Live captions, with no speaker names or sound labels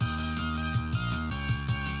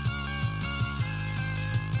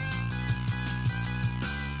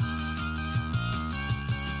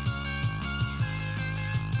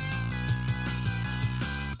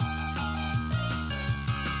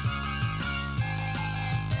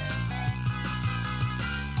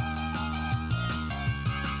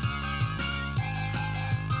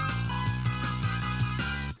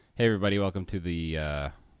Hey everybody, welcome to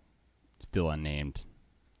the still unnamed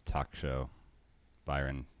talk show,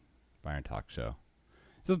 Byron Talk Show.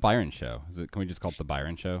 It's the Byron Show. Can we just call it the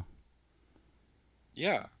Byron Show?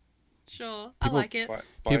 Yeah, Sure, I like it.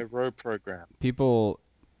 ByroProgram. People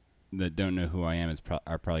that don't know who I am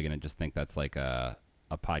are probably going to just think that's like a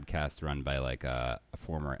podcast run by like a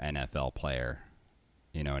former NFL player.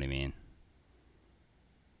 You know what I mean?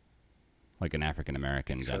 Like an African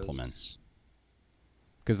American gentleman.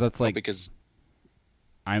 Because that's like because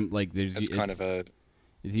I'm like there's it's kind of a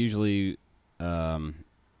it's usually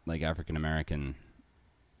like African American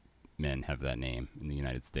men have that name in the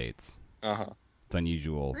United States. It's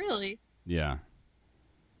unusual. Really? Yeah.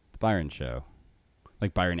 The Byron Show.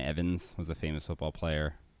 Like Byron Evans was a famous football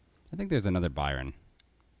player. I think there's another Byron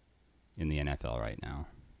in the NFL right now.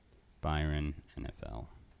 Byron NFL.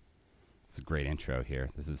 It's a great intro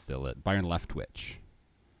here. This is still it. Byron Leftwich.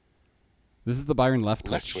 This is the Byron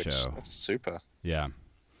Leftwich show. That's super. Yeah.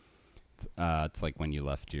 It's like when you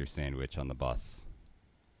left your sandwich on the bus.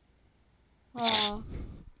 Oh,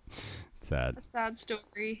 Sad. a sad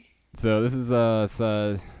story. So this is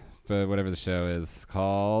whatever the show is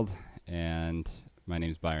called, and my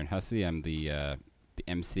name's Byron Hussey. I'm the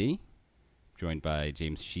MC, joined by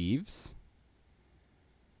James Sheaves.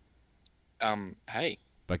 Hey.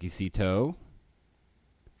 Bucky Cito.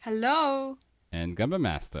 Hello. And Gumba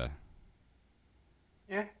Master.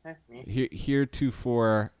 Yeah, that's me.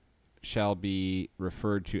 Heretofore shall be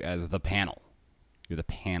referred to as the panel. You're the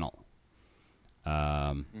panel.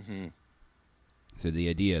 So the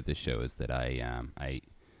idea of this show is that I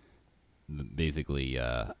basically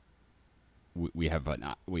we have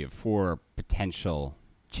 4 potential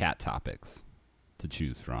chat topics to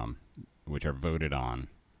choose from, which are voted on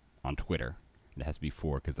Twitter. It has to be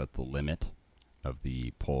 4 because that's the limit of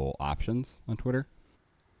the poll options on Twitter.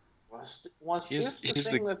 Was Here's the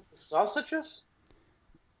thing with the sausages?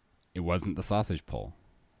 It wasn't the sausage poll.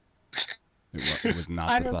 It was not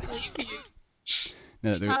I the don't sausage. believe you.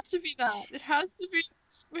 No, It has to be that. It has to be.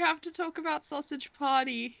 We have to talk about Sausage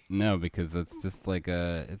Party. no, because it's just like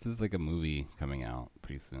a movie coming out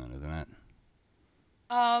pretty soon, isn't it?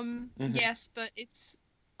 Yes, but it's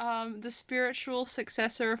the spiritual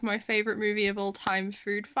successor of my favorite movie of all time,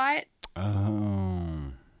 Food Fight.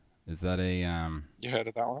 Oh, is that a You heard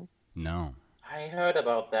of that one? No. I heard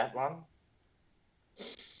about that one.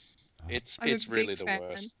 It's I'm a really big the fan.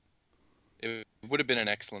 worst. It would have been an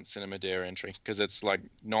excellent Cinema Dare entry because it's like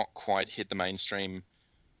not quite hit the mainstream,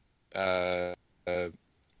 to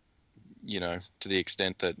the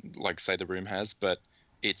extent that like say The Room has, but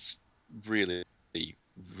it's really,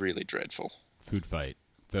 really dreadful. Food Fight.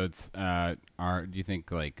 So it's do you think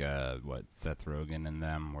like what Seth Rogen and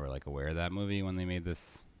them were like aware of that movie when they made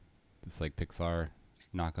this like Pixar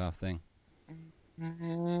knockoff thing?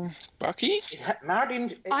 Bucky?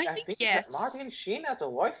 Martin, I think yes. that Martin Sheen as a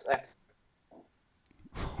voice actor.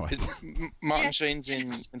 What? Is Martin Yes, Sheen's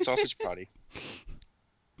yes. in Sausage Party?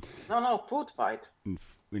 No, Food Fight.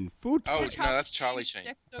 in Food Oh, Fight? no, that's Charlie Sheen.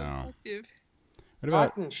 Oh. Collective. What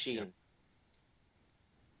about Martin Sheen.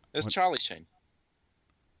 There's What? Charlie Sheen.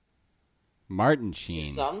 Martin His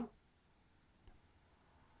Sheen? son.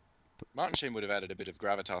 Martin Sheen would have added a bit of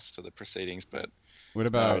gravitas to the proceedings, but What no,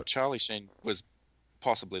 about Charlie Sheen was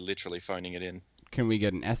possibly literally phoning it in. can we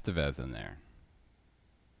get an Estevez in there?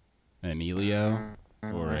 An Emilio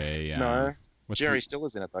or a No. what's Jerry the-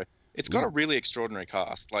 Stiller's in it though. It's got a really extraordinary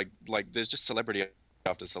cast. Like there's just celebrity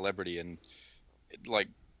after celebrity, and like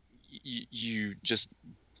you just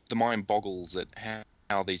the mind boggles at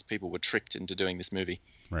how these people were tricked into doing this movie.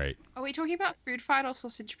 Right. Are we talking about Food Fight or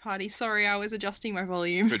Sausage Party? Sorry, I was adjusting my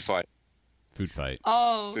volume. Food fight. Food Fight.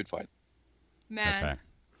 Oh, Food fight. man. Okay.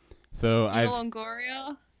 So Eva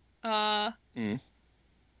Longoria. Mm.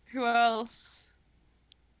 Who else?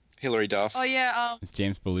 Hilary Duff. Oh yeah, is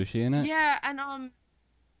James Belushi in it? yeah, and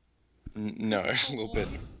No, a Christopher little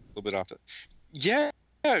Lloyd. bit after. Yeah,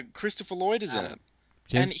 Christopher Lloyd is in it,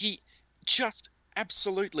 James- and he just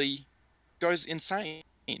absolutely goes insane.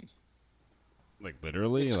 like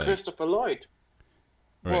literally It's like Christopher Lloyd.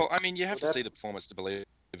 right. Well, I mean, you have to Well, see the performance to believe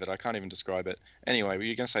it. I can't even describe it. Anyway, were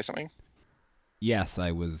you going to say something? Yes,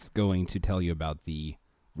 I was going to tell you about the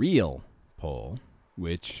real poll,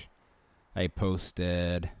 which I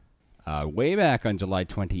posted way back on July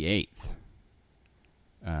 28th.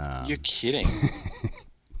 You're kidding.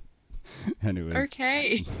 And it was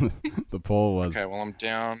okay. the poll was Okay, well, I'm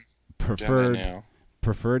down preferred there now.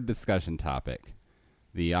 preferred discussion topic.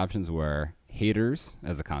 The options were haters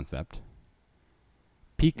as a concept,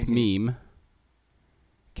 peak meme,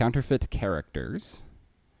 counterfeit characters,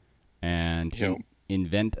 and Yep.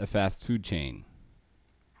 invent a fast food chain.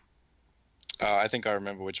 I think I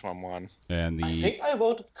remember which one won. And I think I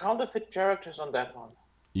voted counterfeit characters on that one.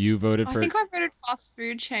 you voted I for think I voted fast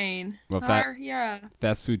food chain. Well, Yeah.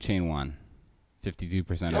 fast food chain won.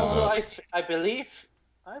 52% of Also, vote. I believe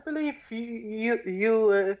you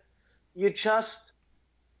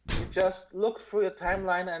just looked through your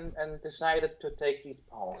timeline and decided to take these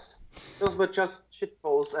polls. Those were just shit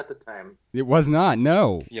polls at the time. It was not.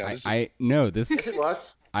 No. Yeah, No. This. Yes, it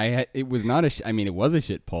was. It was not a. I mean, it was a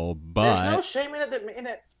shit poll, but There's no shame in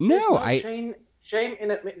it. No, There's no shame in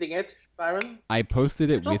admitting it, Byron. I posted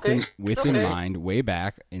it It's okay. with It's in okay. mind way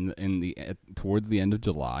back towards the end of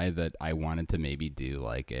July that I wanted to maybe do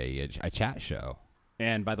like a chat show.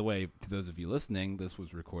 And by the way, to those of you listening, this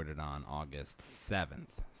was recorded on August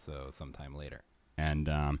 7th, so sometime later. And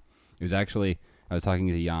it was actually I was talking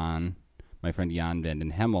to Jan, my friend Jan van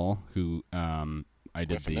den Hemmel, who I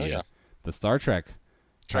did the Star Trek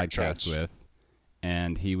podcast with.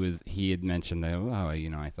 And he had mentioned that,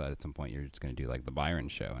 I thought at some point you're just going to do like the Byron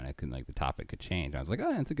show, and the topic could change. I was like,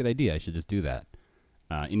 oh, that's a good idea. I should just do that.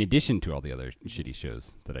 In addition to all the other shitty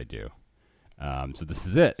shows that I do. So this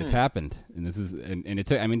is it. It's happened, and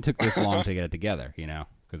it took this long to get it together,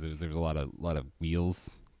 because there's a lot of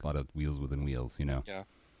wheels within wheels, Yeah, a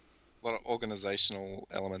lot of organizational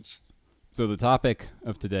elements. So the topic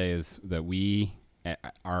of today is that we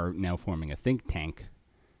are now forming a think tank.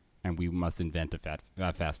 And we must invent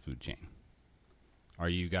a fast food chain. Are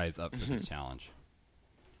you guys up for this challenge?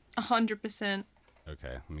 100%.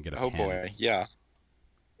 Okay, let me get a Oh pen. boy, yeah.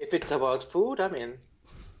 If it's about food, I'm in.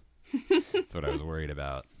 That's what I was worried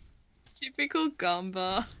about. Typical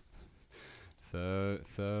Gamba.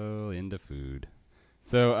 So into food.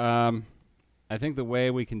 So I think the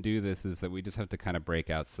way we can do this is that we just have to kind of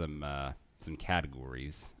break out some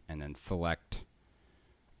categories and then select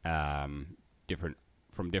different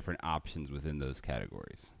options within those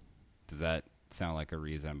categories. Does that sound like a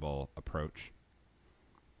reasonable approach?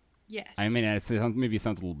 Yes. I mean, maybe it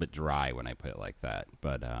sounds a little bit dry when I put it like that,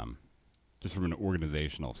 but just from an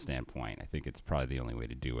organizational standpoint, I think it's probably the only way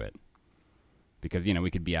to do it. Because,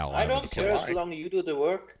 we could be out I all over don't the care place. as long as you do the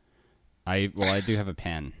work. I do have a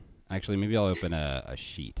pen. Actually, maybe I'll open a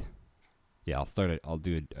sheet. Yeah, I'll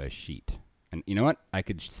do a sheet. And you know what? I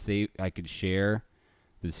could share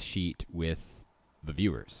this sheet with the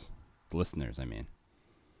viewers, the listeners, I mean.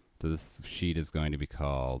 So this sheet is going to be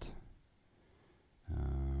called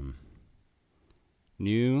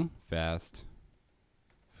New Fast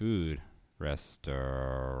Food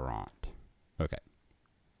Restaurant. Okay.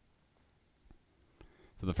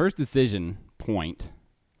 So the first decision point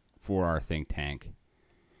for our think tank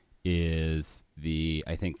is the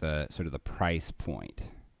sort of the price point.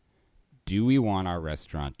 Do we want our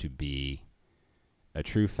restaurant to be a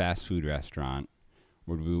true fast food restaurant?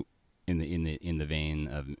 Would we in the vein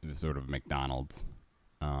of sort of McDonald's,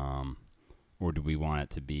 or do we want it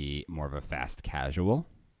to be more of a fast casual,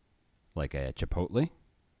 like a Chipotle,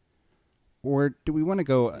 or do we want to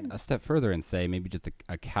go a step further and say maybe just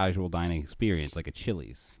a casual dining experience like a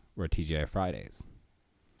Chili's or a TGI Fridays?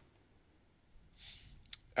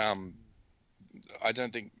 I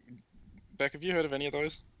don't think. Beck, have you heard of any of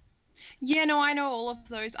those? Yeah, no, I know all of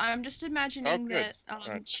those. I'm just imagining good. that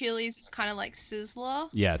Right. Chili's is kind of like Sizzler.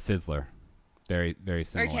 Yeah, Sizzler, very very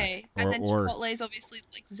similar. Okay, and then Chipotle's obviously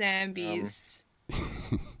like Zambies.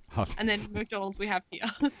 Obviously. And then McDonald's we have here.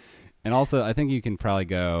 And also, I think you can probably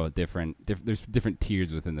go different. There's different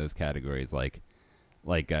tiers within those categories. Like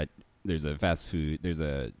there's a fast food. There's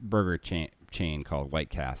a burger chain called White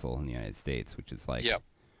Castle in the United States, which is like. Yep.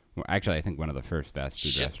 Well, actually, I think one of the first fast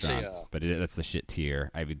food Shit restaurants, tier. but that's the shit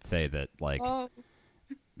tier. I would say that like. Oh,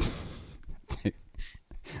 say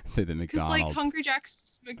that because McDonald's. like Hungry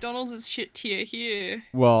Jack's McDonald's is shit tier here.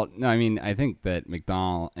 Well, no, I mean, I think that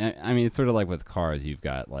it's sort of like with cars. You've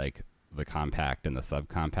got like the compact and the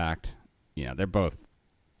subcompact. They're both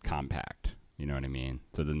compact. You know what I mean?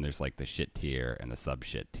 So then there's like the shit tier and the sub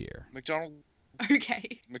shit tier.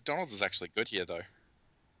 Okay. McDonald's is actually good here, though.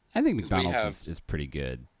 I think 'Cause we McDonald's is pretty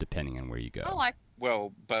good depending on where you go.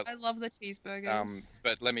 Well, but I love the cheeseburgers.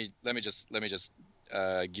 but let me just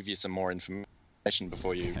give you some more information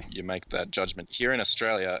before you make that judgment. Here in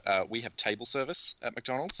Australia, we have table service at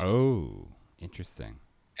McDonald's. Oh, interesting.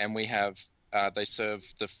 And we have they serve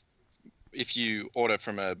if you order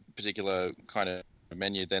from a particular kind of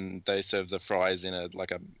menu, then they serve the fries in a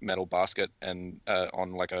metal basket and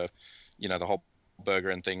on the whole burger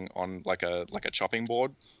and thing on like a chopping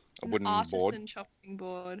board, a wooden board. Artisan chopping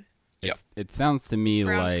board. Yep. It sounds to me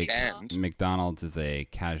Brown like paper. McDonald's is a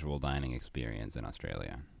casual dining experience in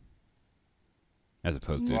Australia, as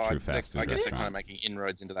opposed to a true fast food I guess they're restaurant. kind of making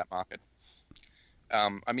inroads into that market.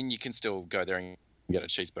 I mean, you can still go there and get a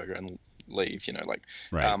cheeseburger and leave, like.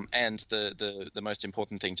 Right. And the most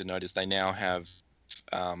important thing to note is they now have,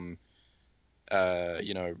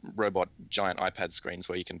 robot giant iPad screens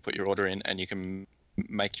where you can put your order in and you can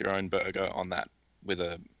make your own burger on that with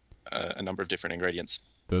a number of different ingredients.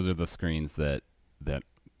 Those are the screens that the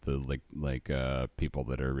people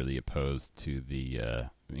that are really opposed to the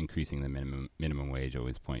increasing the minimum wage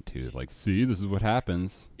always point to. Like, see, this is what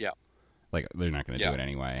happens. Yeah. Like, they're not going to do it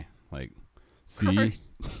anyway. Like, see,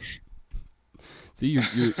 Gross. see,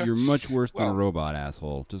 you're much worse than a robot,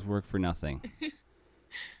 asshole. Just work for nothing.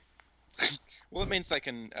 Well, it means they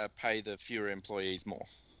can pay the fewer employees more.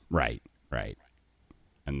 Right.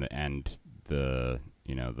 And the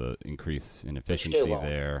the increase in efficiency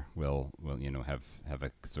there will have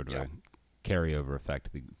a sort of a carryover effect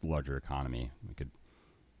to the larger economy. We could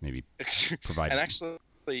maybe provide. And actually,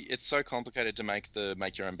 it's so complicated to make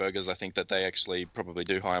your own burgers. I think that they actually probably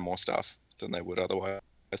do hire more staff than they would otherwise.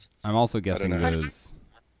 I'm also guessing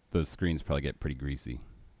those screens probably get pretty greasy.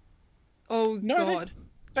 Oh God.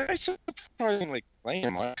 They surprisingly clean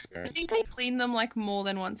in my experience. I think they clean them like more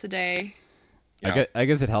than once a day. Yeah. I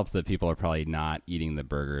guess it helps that people are probably not eating the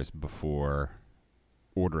burgers before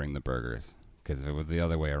ordering the burgers. Because if it was the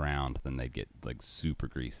other way around, then they'd get like super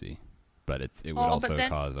greasy. But it would also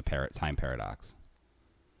cause a time paradox.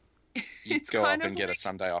 You go up and get a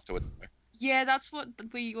sundae afterward. Yeah, that's what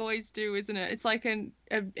we always do, isn't it? It's like an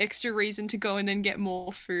extra reason to go and then get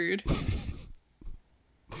more food.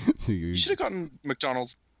 You should have gotten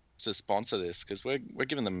McDonald's to sponsor this because we're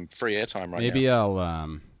giving them free airtime right maybe now.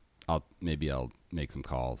 I'll make some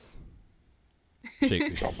calls.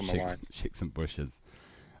 Drop them a line. Shake some bushes.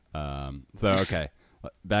 So okay,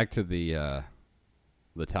 back to the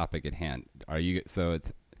topic at hand.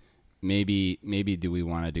 It's maybe do we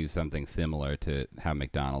want to do something similar to how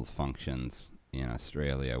McDonald's functions in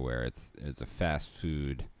Australia, where it's a fast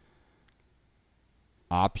food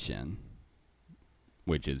option,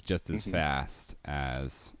 which is just as fast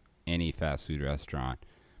as any fast food restaurant,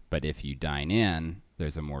 but if you dine in,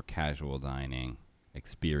 there's a more casual dining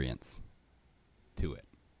experience to it.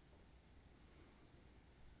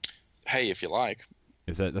 Hey, if you like.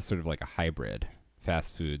 That's sort of like a hybrid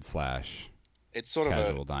fast food / it's sort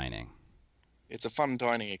casual of dining. It's a fun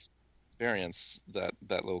dining experience, that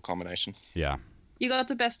little combination. Yeah. You got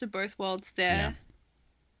the best of both worlds there.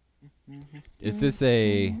 Yeah. Is this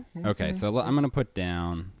okay? So I'm gonna put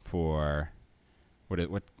down for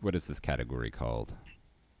what is this category called?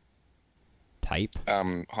 Type.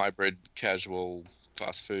 Hybrid, casual,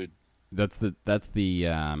 fast food. That's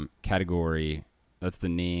the category. That's the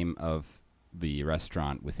name of the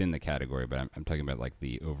restaurant within the category, but I'm talking about like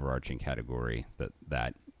the overarching category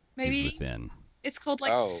that Maybe is within. It's called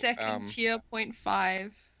like second tier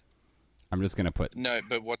 0.5. I'm just gonna put no,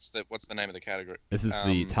 but what's the name of the category? This is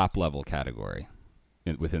the top level category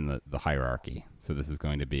within the hierarchy. So this is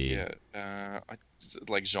going to be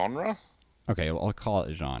like genre. Okay, well, I'll call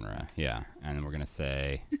it genre. Yeah, and then we're gonna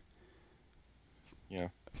say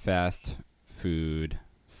fast food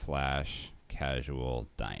 / casual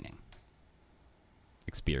dining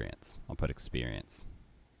experience. I'll put experience.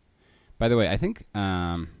 By the way, I think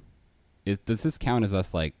does this count as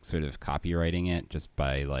us like sort of copywriting it just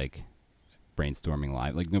by like brainstorming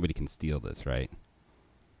live? Like nobody can steal this, right?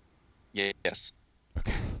 Yes.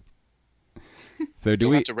 Okay. So do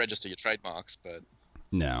You'll we have to register your trademarks, but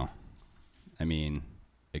no? I mean,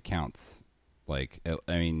 it counts. Like,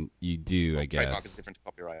 I mean, you do. I guess trademark is different to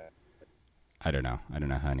copyright. I don't know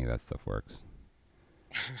how any of that stuff works.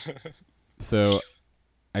 So,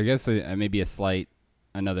 I guess maybe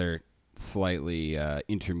another slightly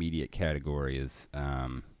intermediate category is: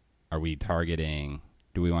 are we targeting?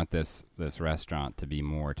 Do we want this restaurant to be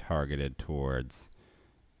more targeted towards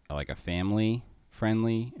like a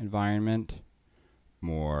family-friendly environment,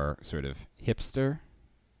 more sort of hipster?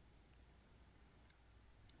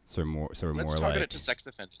 So more Let's more target like it to sex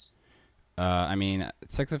offenders. I mean,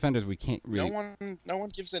 sex offenders we can't really. No one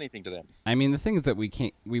gives anything to them. I mean, the thing is that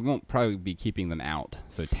we won't probably be keeping them out,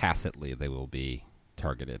 so tacitly they will be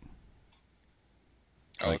targeted.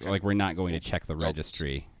 Like we're not going to check the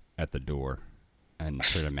registry at the door and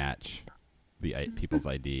try to match the people's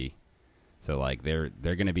ID. So like they're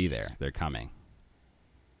going to be there. They're coming.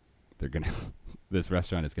 This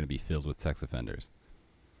restaurant is going to be filled with sex offenders.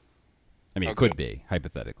 I mean, it could be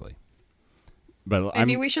hypothetically. But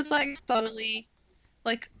maybe we should like subtly,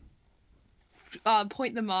 like,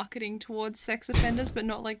 point the marketing towards sex offenders, but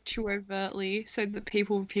not like too overtly, so that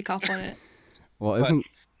people will pick up on it. Well,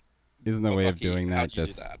 isn't the way of doing that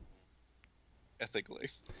just do that ethically?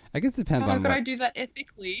 I guess it depends on. How could I do that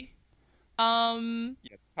ethically?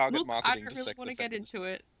 Yeah, target Look, I marketing don't to really sex want to get offenders. into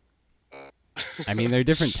it. I mean, there are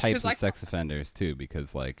different types 'Cause of I sex offenders too,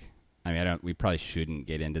 because like, I mean, we probably shouldn't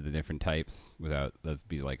get into the different types without that'd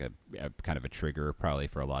be like a kind of a trigger probably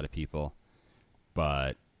for a lot of people.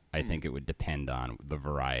 But I think it would depend on the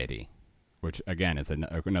variety, which again is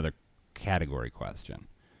another category question.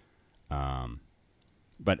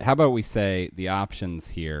 But how about we say the options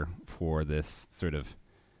here for this sort of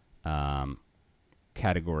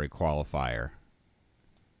category qualifier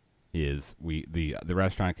is the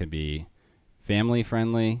restaurant could be family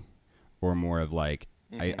friendly or more of like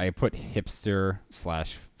I put hipster /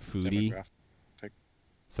 foodie. Demographic.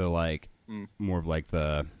 So like more of like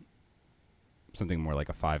something more like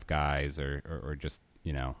a Five Guys or just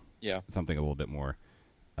something a little bit more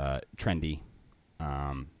trendy.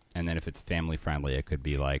 And then if it's family friendly, it could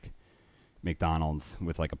be like McDonald's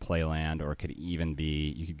with like a Playland, or it could even be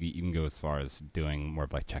you can go as far as doing more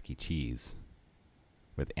of like Chuck E. Cheese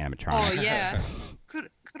with animatronics. Oh yeah. Could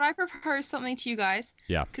I propose something to you guys?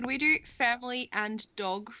 Yeah. Could we do family and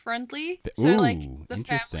dog friendly? Ooh, So like the family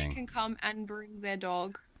interesting. can come and bring their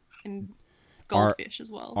dog and Are- goldfish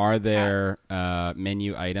as well. Are there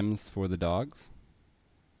menu items for the dogs?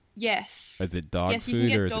 Yes. Is it dog Yes, you can food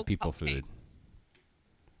get or is it dog people cupcakes.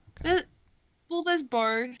 food? There's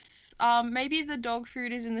both. Maybe the dog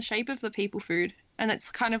food is in the shape of the people food, and it's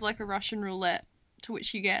kind of like a Russian roulette to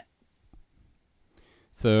which you get. You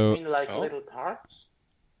So mean like little tarts?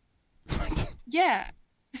 Yeah.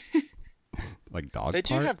 like dog They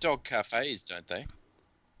do have parts? dog cafes, don't they?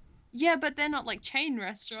 Yeah, but they're not like chain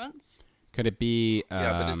restaurants. Could it be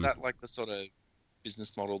Yeah, but is that like the sort of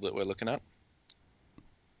business model that we're looking at?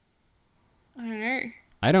 I don't know.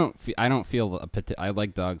 I don't feel I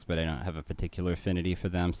like dogs, but I don't have a particular affinity for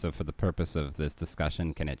them. So for the purpose of this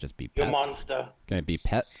discussion, can it just be You pets? monster. Can it be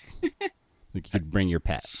pets? Like you could bring your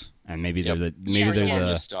pet, and maybe Yep. there's Yeah, there's yeah.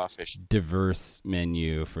 a Starfish. diverse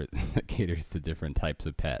menu for that caters to different types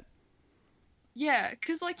of pet. Yeah,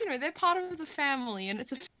 because like they're part of the family, and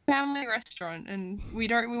it's a family restaurant, and we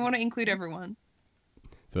want to include everyone.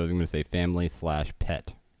 So I was going to say family /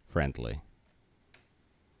 pet friendly.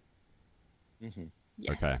 Mm-hmm.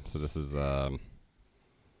 Yes. Okay, so this is I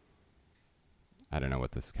don't know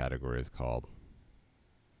what this category is called.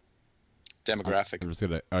 Demographic. I'm just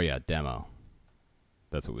gonna demo.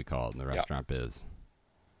 That's what we call it in the restaurant biz.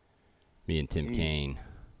 Me and Tim Kaine.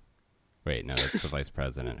 Wait, no, that's the vice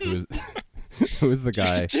president. Who was the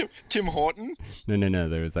guy? Tim Horton? No.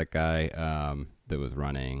 There was that guy that was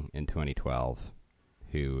running in 2012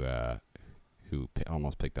 who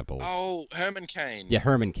almost picked up a. Oh, Herman Cain. Yeah,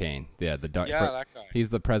 Herman Cain. Yeah, that guy. He's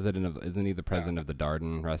the president of. Isn't he the president of the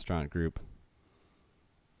Darden Restaurant Group?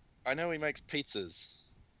 I know he makes pizzas.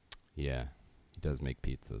 Yeah, he does make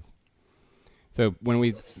pizzas. So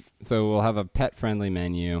we'll have a pet-friendly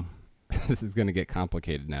menu. This is going to get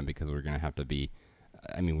complicated now because we're going to have to we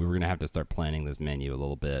were going to have to start planning this menu a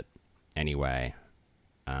little bit anyway.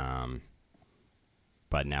 But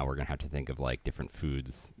now we're going to have to think of like different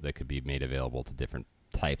foods that could be made available to different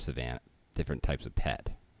types of pet.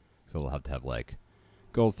 So we'll have to have like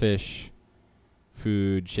goldfish,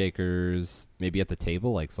 food shakers, maybe at the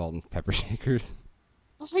table like salt and pepper shakers.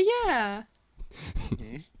 Oh yeah.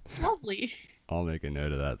 Lovely. I'll make a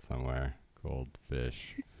note of that somewhere.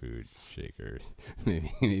 Goldfish, food shakers.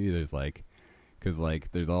 Maybe there's like, because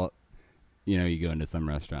like there's all, you go into some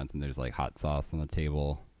restaurants and there's like hot sauce on the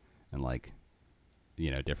table, and like,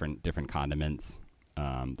 different condiments.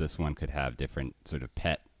 This one could have different sort of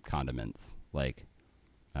pet condiments, like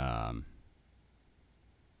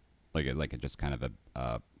just kind of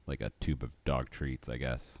a tube of dog treats, I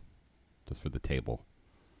guess, just for the table.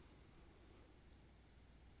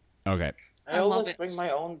 Okay. I love always it. bring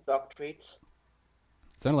my own dog treats.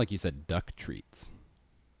 It sounded like you said duck treats.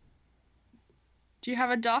 Do you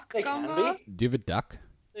have a duck, They can Gumbo? be. Do you have a duck?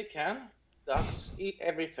 They can. Ducks eat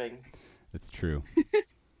everything. It's true. But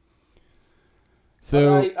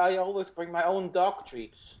So I always bring my own dog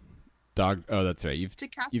treats. dog. Oh, that's right. You've To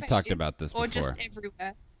cafes, talked about this or before. just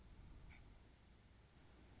everywhere.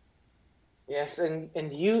 Yes, and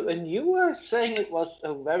you were saying it was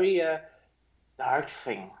a very dark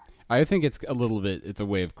thing. I think it's a little bit. It's a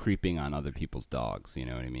way of creeping on other people's dogs. You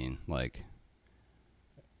know what I mean? Like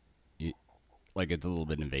it's a little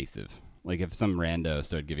bit invasive. Like if some rando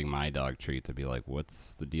started giving my dog treats, I'd be like,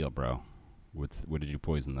 "What's the deal, bro? What did you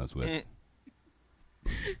poison those with?"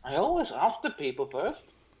 I always ask the people first.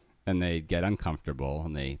 And they get uncomfortable,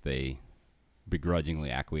 and they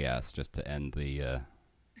begrudgingly acquiesce just to end the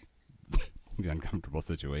the uncomfortable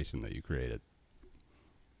situation that you created.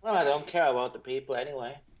 Well, I don't care about the people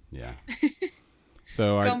anyway. Yeah.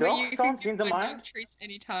 So, Gumby, dogs you can don't get seem to my mind. dog treats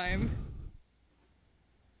anytime.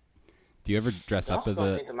 do you ever dress up Dogs as don't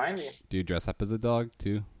a? seem to mind me. Do you dress up as a dog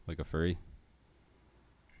too, like a furry?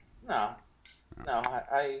 No,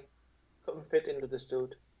 I couldn't fit into the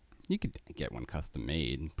suit. You could get one custom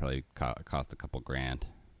made. Probably cost a couple grand.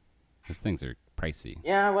 Those things are pricey.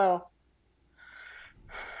 Yeah, well,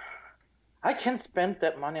 I can spend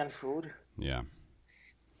that money on food. Yeah.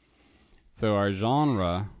 So our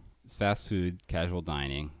genre is fast food, casual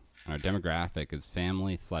dining, and our demographic is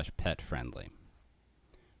family/pet friendly.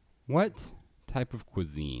 What type of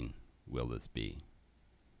cuisine will this be?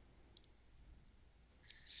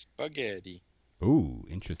 Spaghetti. Ooh,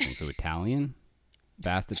 interesting. So Italian?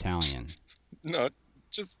 Fast Italian. No,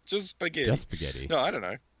 just spaghetti. Just spaghetti. No, I don't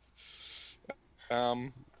know. I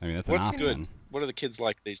mean, that's an What's option. good? What are the kids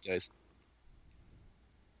like these days?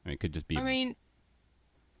 I mean, it could just be. I mean,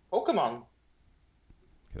 Pokemon.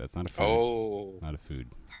 Okay, that's not a food. Oh. Not a food.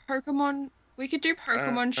 Pokemon. We could do I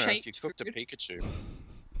don't know, Pokemon if shaped you cooked a food. Pikachu.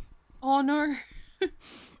 Oh no. So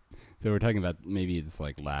we're talking about maybe it's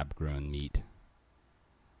like lab-grown meat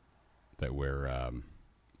that we're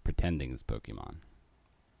pretending is Pokemon.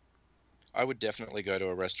 I would definitely go to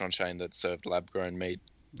a restaurant chain that served lab-grown meat.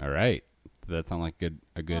 All right. Does that sound like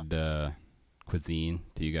a good cuisine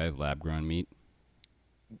to you guys? Lab-grown meat.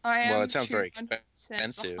 I am Well, it sounds very 200%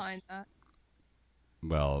 expensive. behind that.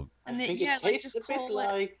 Well, And I then, think yeah, it like tastes just a bit call it.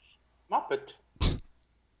 like Muppet.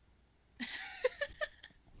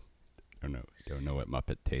 don't know what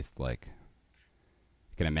Muppet tastes like.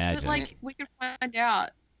 You can imagine. But like we could find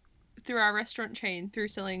out through our restaurant chain through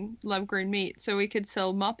selling lab-grown meat, so we could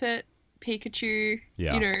sell Muppet, Pikachu.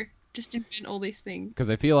 Yeah. You know, just invent all these things. Because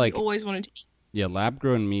I feel like We always wanted to eat. yeah,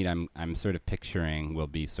 lab-grown meat. I'm sort of picturing will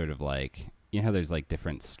be sort of like you know how there's like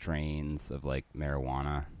different strains of like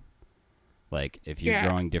marijuana. Like if you're Yeah.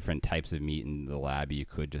 growing different types of meat in the lab, you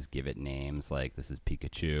could just give it names like this is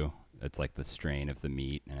Pikachu. It's like the strain of the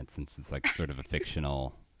meat, and since it's like sort of a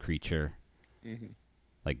fictional creature. Mm-hmm.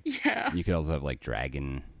 Like Yeah. you could also have like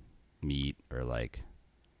dragon meat or like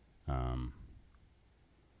I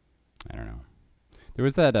don't know. There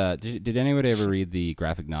was that did anybody ever read the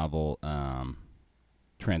graphic novel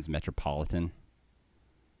Transmetropolitan?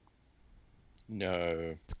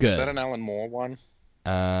 No. It's good. Is that an Alan Moore one?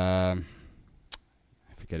 I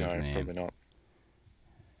forget No, his name. probably not.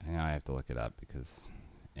 Now I have to look it up because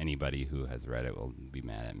anybody who has read it will be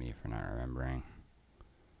mad at me for not remembering.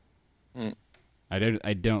 Mm. I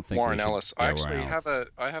don't think Warren we should- Ellis. yeah, I actually Warren Ellis.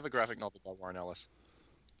 have a graphic novel by Warren Ellis.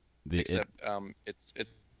 It- Except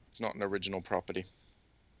it's not an original property.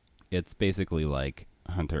 it's basically like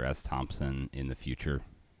Hunter S. Thompson in the future.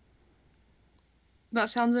 That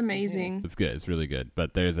sounds amazing. It's good. It's really good.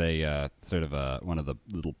 But there's a sort of one of the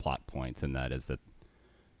little plot points in that is that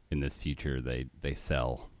in this future they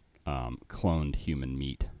sell cloned human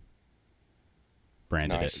meat,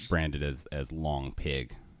 branded as long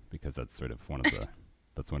pig, because that's sort of one of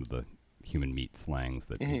the human meat slangs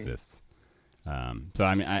that exists. So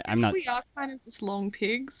I mean I'm not. We are kind of just long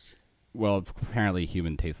pigs. Well, apparently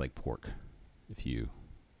human tastes like pork if you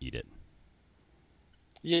eat it.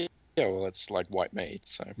 Yeah, well, it's like white meat,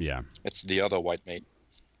 so Yeah. it's the other white meat.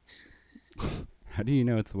 How do you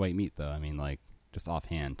know it's white meat though? I mean, like just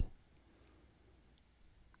offhand.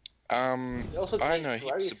 It also I tastes know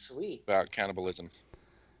very heaps sweet. about cannibalism.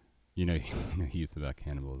 You know heaps about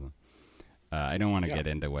cannibalism. I don't want to Yeah. get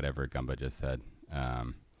into whatever Gumba just said.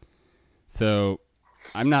 So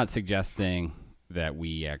I'm not suggesting that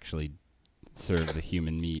we actually serve the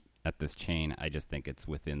human meat at this chain. I just think it's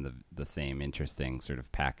within the same interesting sort of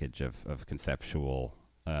package of conceptual,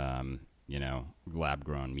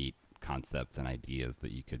 lab-grown meat concepts and ideas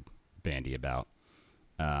that you could bandy about.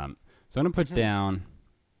 So I'm going to put down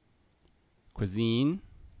cuisine,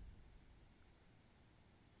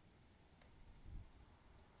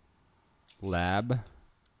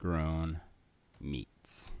 lab-grown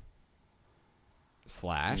meats /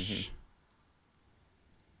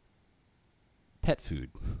 pet food.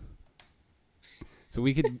 So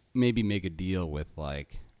we could maybe make a deal with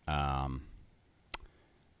like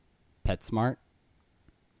PetSmart,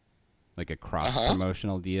 like a cross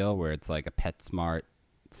promotional deal where it's like a PetSmart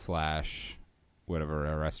 / whatever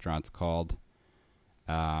a restaurant's called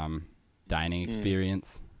dining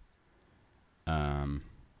experience.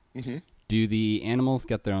 Do the animals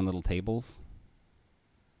get their own little tables?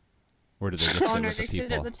 Or do they just Oh sit no, with the they sit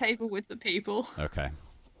people? at the table with the people. Okay.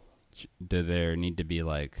 Do there need to be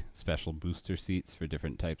like special booster seats for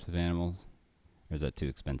different types of animals? Or is that too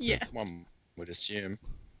expensive? Yeah. One would assume.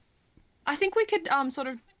 I think we could sort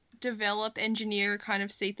of engineer a kind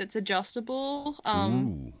of seat that's adjustable,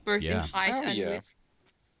 Ooh, both in yeah. height Oh, and yeah. width.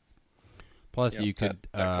 Plus, you could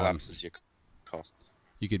that collapses your costs.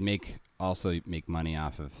 you could make money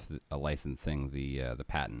off of licensing the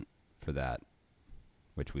patent for that,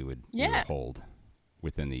 which we would hold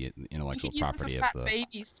within the intellectual property of the fat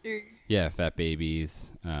babies too. Yeah, fat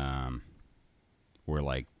babies, or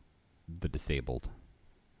like the disabled.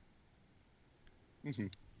 Mm-hmm.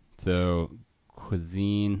 So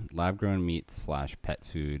cuisine, lab-grown meat / pet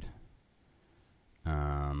food.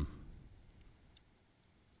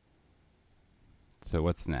 So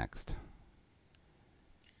what's next?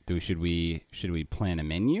 Should we plan a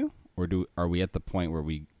menu, or are we at the point where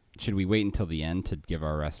should we wait until the end to give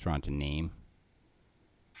our restaurant a name?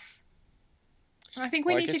 I think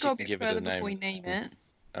we need to go a bit further before we name it.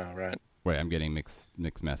 Oh, right. Wait, I'm getting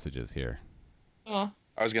mixed messages here. Oh.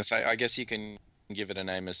 I was going to say, I guess you can give it a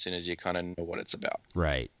name as soon as you kind of know what it's about.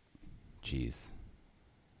 Right. Jeez.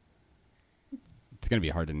 It's going to be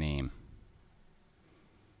hard to name.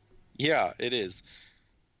 Yeah, it is.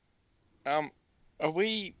 Are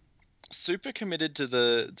we super committed to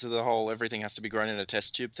the whole everything has to be grown in a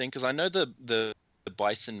test tube thing? Because I know the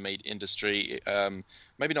bison meat industry,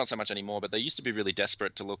 maybe not so much anymore, but they used to be really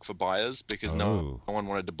desperate to look for buyers because no one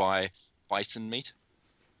wanted to buy bison meat.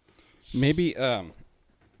 Maybe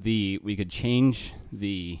we could change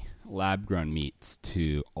the lab-grown meats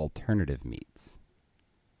to alternative meats,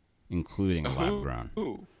 including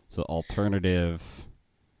lab-grown. So alternative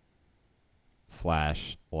 /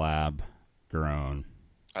 lab-grown.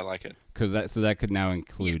 I like it. Because that could now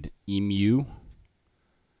include emu.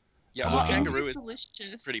 Yeah, well, kangaroo is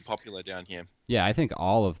delicious. Pretty popular down here. Yeah, I think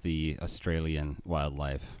all of the Australian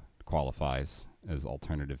wildlife qualifies as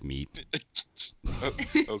alternative meat.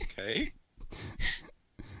 Okay.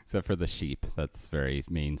 Except for the sheep. That's very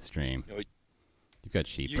mainstream. You've got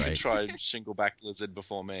sheep, right? You can try shingleback lizard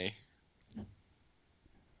before me.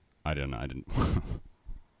 I don't know. I didn't...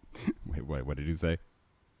 Wait, what did you say?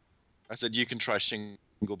 I said you can try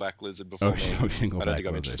shingleback lizard before me. Shingleback I don't think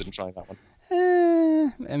I'm lizard. interested in trying that one.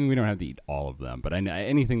 I mean, we don't have to eat all of them, but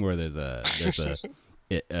anything where there's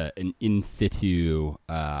an in situ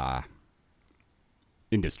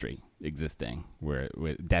industry existing where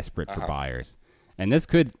we're desperate for buyers. And this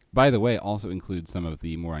could, by the way, also include some of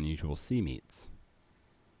the more unusual sea meats.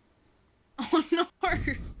 Oh, no.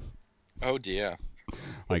 Oh, dear.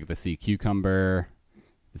 Like the sea cucumber,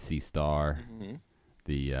 the sea star,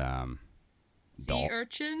 the sea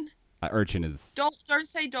urchin. Urchin is... Don't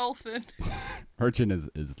say dolphin. Urchin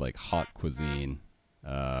is like hot cuisine.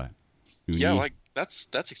 Uni. Yeah, like that's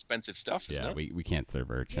expensive stuff, isn't it? We can't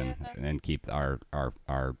serve urchin and keep our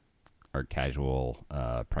casual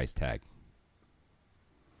price tag.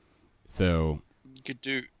 So you could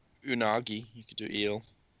do unagi. You could do eel.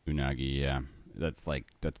 Unagi, yeah. That's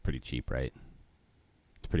pretty cheap, right?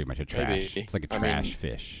 It's pretty much a trash. It's like a trash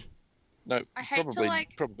fish. No,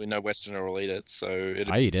 probably no Westerner will eat it, so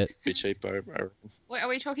I eat it. Be cheap. Wait, are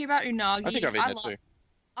we talking about unagi? I think I've eaten it too.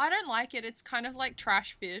 I don't like it. It's kind of like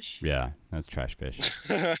trash fish. Yeah, that's trash fish.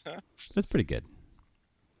 That's pretty good.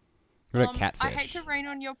 What about catfish? I hate to rain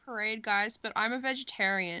on your parade, guys, but I'm a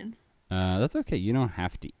vegetarian. That's okay. You don't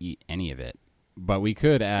have to eat any of it, but we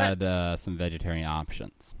could add some vegetarian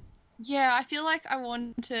options. Yeah, I feel like I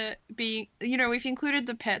want to be... we've included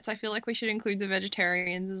the pets. I feel like we should include the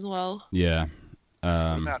vegetarians as well. Yeah.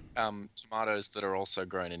 What about tomatoes that are also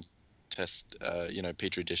grown in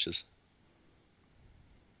petri dishes?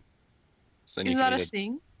 So is that a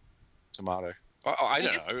thing? Tomato. I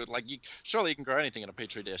don't know. Like, surely you can grow anything in a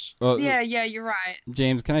petri dish. Well, yeah, you're right.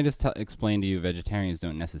 James, can I just explain to you, vegetarians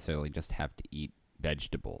don't necessarily just have to eat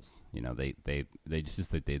vegetables. They just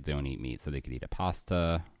that they don't eat meat, so they could eat a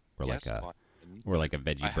pasta... Or like a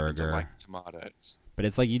veggie burger. I like tomatoes. But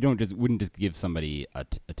it's like you wouldn't just give somebody a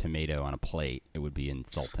tomato on a plate. It would be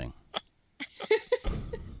insulting.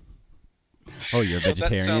 Oh, you're a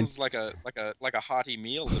vegetarian? That sounds like a hearty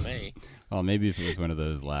meal to me. Well, maybe if it was one of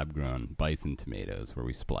those lab-grown bison tomatoes where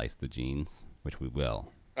we splice the genes, which we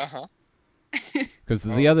will. Because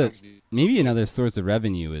maybe another source of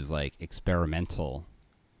revenue is like experimental,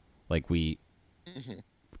 like we.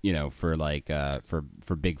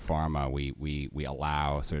 For big pharma, we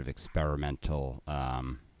allow sort of experimental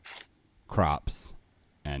crops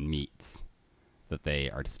and meats that they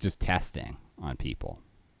are just testing on people,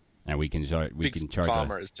 and we can charge.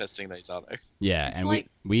 Pharma is testing these, are they? Yeah, it's and like,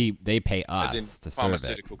 they pay us to serve it.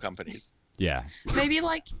 Pharmaceutical companies. Yeah. Maybe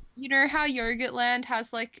like how Yogurtland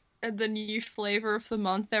has like the new flavor of the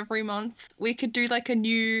month every month. We could do like a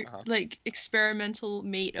new like experimental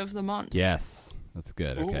meat of the month. Yes. That's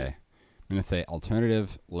good. Ooh. Okay. I'm going to say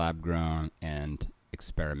alternative, lab-grown, and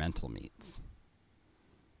experimental meats.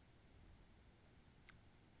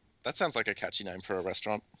 That sounds like a catchy name for a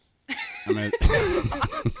restaurant. I'm gonna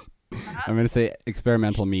I'm gonna say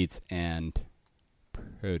experimental meats and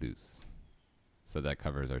produce. So that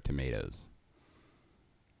covers our tomatoes.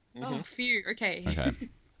 Oh, phew. Okay. Okay.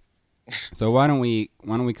 So why don't we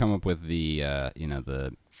come up with the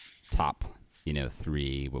the top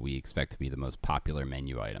 3 what we expect to be the most popular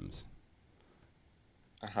menu items.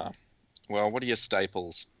 Well, what are your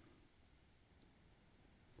staples?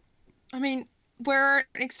 I mean, we're an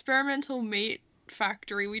experimental meat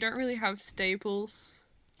factory. We don't really have staples.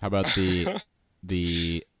 How about the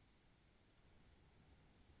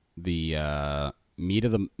meat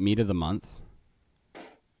of the month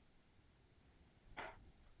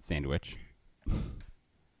sandwich? Is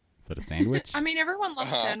that a sandwich? I mean, everyone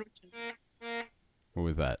loves sandwiches. What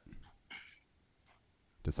was that?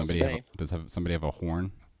 Does somebody have a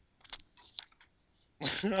horn?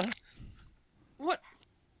 What?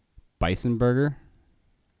 Bison burger?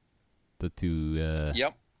 The two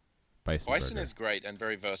Yep. Bison Bison burger. is great and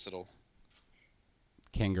very versatile.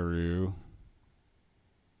 Kangaroo.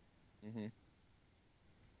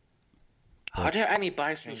 Are there any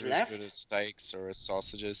bisons Kangaroo left? as good as steaks or as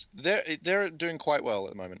sausages. They're doing quite well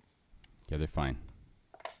at the moment. Yeah, they're fine.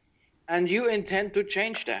 And you intend to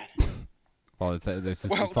change that? Well,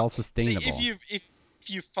 it's all sustainable. See, if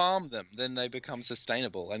you farm them, then they become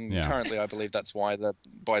sustainable. And Yeah. currently, I believe that's why the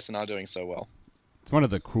bison are doing so well. It's one of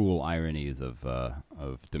the cruel ironies of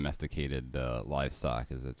domesticated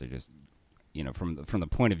livestock is that they're just, from the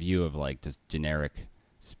point of view of like just generic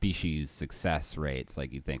species success rates,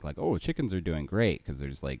 like you think like, oh, chickens are doing great because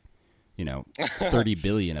there's like, 30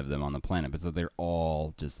 billion of them on the planet, but so they're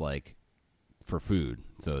all just like for food.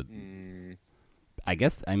 So I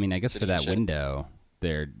guess for that window,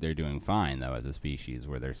 they're doing fine though as a species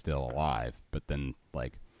where they're still alive. But then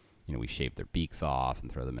like, we shave their beaks off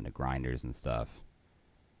and throw them into grinders and stuff.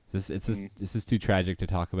 Is this too tragic to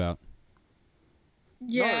talk about?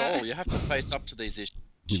 Yeah. Not at all. You have to face up to these issues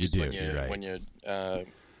you're right. when you're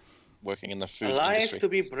working in the food Alive industry. to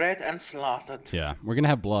be bred and slaughtered. Yeah, we're gonna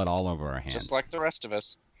have blood all over our hands. Just like the rest of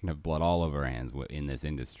us. We're gonna have blood all over our hands in this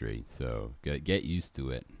industry. So get used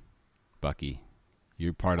to it, Bucky.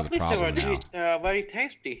 You're part of the problem now. They're very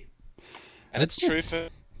tasty. And it's true for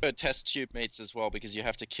test tube meats as well, because you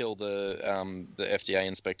have to kill the FDA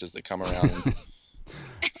inspectors that come around.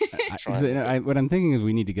 What I'm thinking is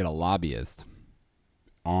we need to get a lobbyist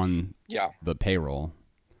on the payroll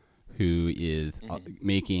who is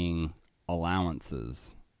making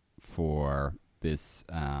allowances for this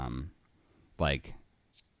like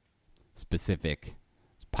specific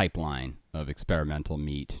pipeline of experimental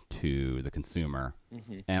meat to the consumer,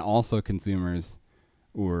 and also consumers.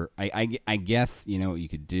 Or I guess what you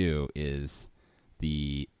could do is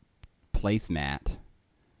the placemat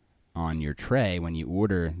on your tray when you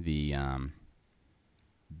order the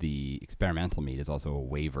experimental meat is also a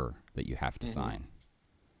waiver that you have to sign.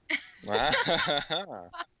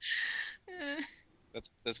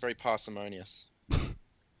 That's very parsimonious.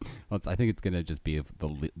 Well, I think it's going to just be if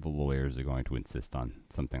the lawyers are going to insist on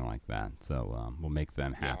something like that. So we'll make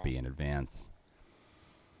them happy in advance.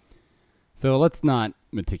 So let's not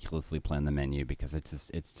meticulously plan the menu because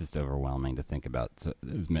it's just overwhelming to think about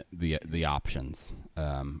the options.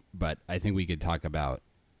 But I think we could talk about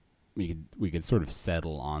we could sort of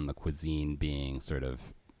settle on the cuisine being sort of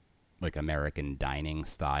like American dining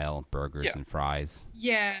style burgers and fries.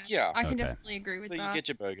 Yeah. I can Okay. definitely agree with So that. you get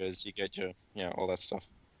your burgers, you get your all that stuff.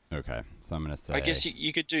 Okay, so I'm gonna say. I guess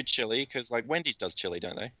you could do chili because like Wendy's does chili,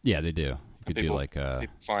 don't they? Yeah, they do. You could do like a.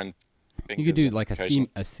 People find. You could do like occasionally.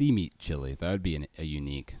 a sea meat chili. That would be a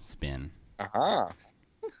unique spin.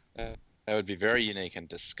 That would be very unique and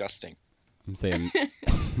disgusting. I'm saying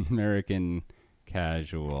American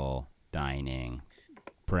casual dining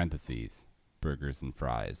 (parentheses burgers and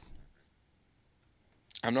fries).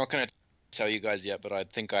 I'm not going to tell you guys yet, but I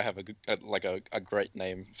think I have a great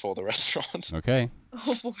name for the restaurant. Okay.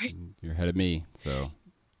 Oh boy. You're ahead of me, so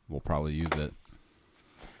we'll probably use it.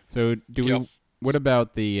 So we? What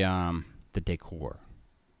about the decor?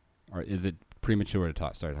 Or is it premature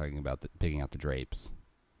to start talking about picking out the drapes?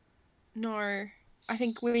 No. I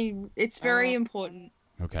think it's very important.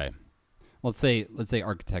 Okay. Let's say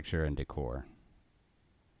architecture and decor.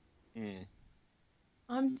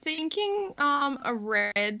 I'm thinking a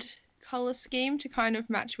red color scheme to kind of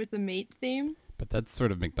match with the meat theme. But that's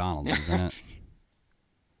sort of McDonald's, isn't it?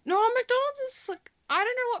 No, McDonald's is like, I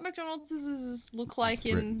don't know what McDonald's look like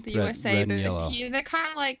in the USA, red and but yellow. here they're kind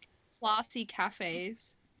of like classy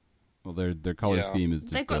cafes. Well, their color scheme is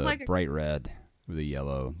They've just got like bright red with the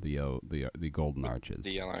yellow, the golden arches.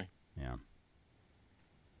 The yellow. Yeah.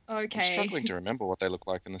 I'm Okay. struggling to remember what they look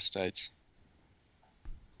like in the States.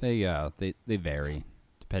 They vary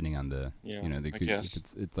depending on the Yeah, you know, they I could, if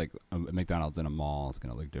guess. it's like a McDonald's in a mall, it's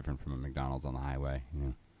gonna look different from a McDonald's on the highway, you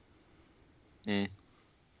know. Mm.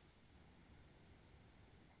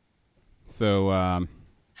 So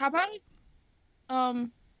How about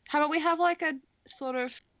how about we have like a sort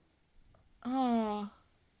of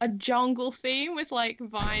a jungle theme with like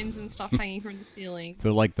vines and stuff hanging from the ceiling.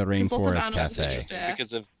 like the 'Cause lots of rainforest animals cafe. exist. Yeah.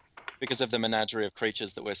 Because of the menagerie of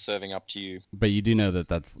creatures that we're serving up to you. But you do know that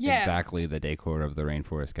that's Yeah. exactly the decor of the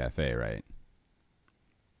rainforest cafe, right?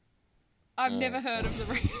 I've never heard of the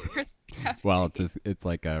rainforest cafe. Well,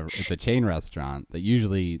 it's a chain restaurant that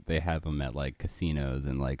usually they have them at like casinos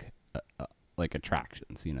and like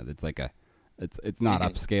attractions. You know, it's like it's not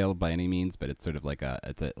upscale by any means, but it's sort of like an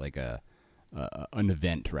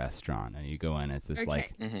event restaurant, and you go in. It's just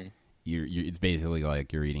like you it's basically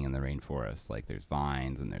like you're eating in the rainforest. Like there's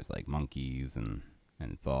vines and there's like monkeys and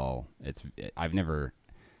I've never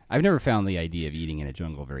found the idea of eating in a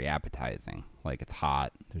jungle very appetizing. Like it's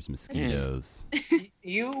hot, there's mosquitoes.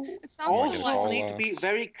 You It sounds also delightful. need to be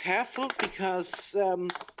very careful because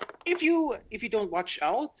if you don't watch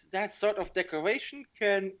out, that sort of decoration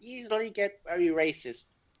can easily get very racist.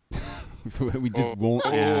 So we just won't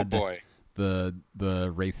add boy. the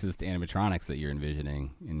racist animatronics that you're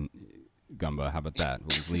envisioning in Gumbo. How about that? We'll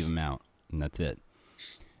just leave them out, and that's it.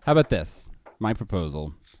 How about this? My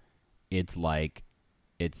proposal. It's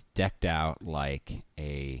decked out like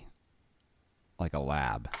a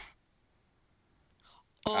lab.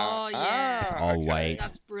 Oh yeah. All okay. white.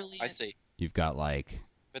 That's brilliant. I see. You've got like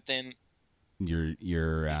But then, your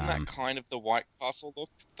isn't that kind of the White Castle look,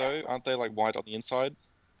 though? Aren't they like white on the inside?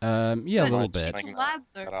 yeah, a But little just bit. It's a making lab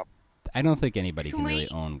that though. up. I don't think anybody Can can really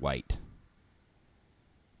we- own white.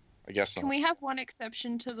 I guess not. Can we have one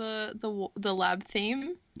exception to the lab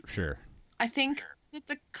theme? Sure. I think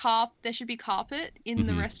that there should be carpet in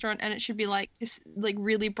the Mhm. restaurant, and it should be like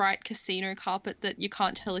really bright casino carpet that you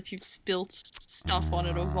can't tell if you've spilt stuff on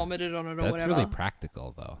it or vomited on it or That's whatever. really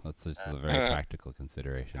practical, though. That's just a very practical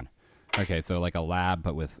consideration. Okay, so like a lab,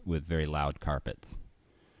 but with very loud carpets.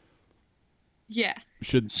 Yeah.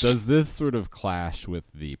 Does this sort of clash with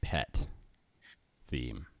the pet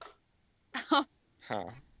theme? Huh.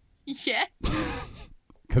 Yes.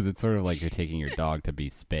 Because it's sort of like you're taking your dog to be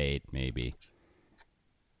spayed, maybe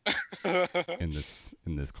in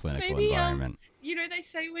this clinical Maybe, environment. You know, they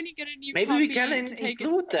say when you get a new Maybe puppy, we can to take it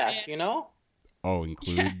include to that, vet. you know? Oh,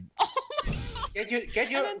 include. Yeah. Oh my god.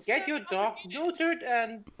 Get your dog neutered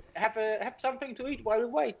and have something to eat while you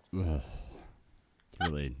wait. Ugh. It's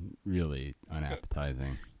really, really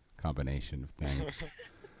unappetizing combination of things.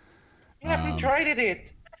 You haven't tried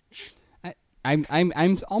it. I'm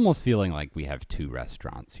almost feeling like we have two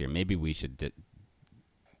restaurants here. Maybe we should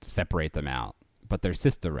separate them out, but they're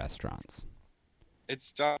sister restaurants. It's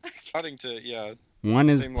starting to, One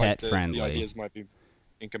is seem like pet friendly, the ideas might be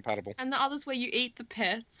incompatible. And the others where you eat the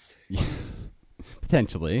pets.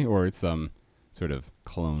 potentially, or some sort of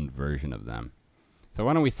cloned version of them. So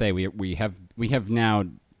why don't we say we have now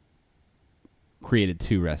created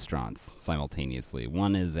two restaurants simultaneously.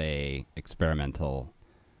 One is a experimental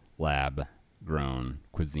lab grown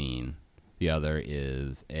cuisine. The other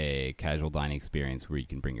is a casual dining experience where you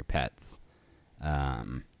can bring your pets.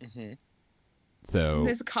 So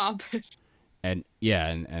There's a carpet. and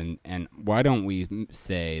why don't we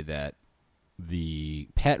say that the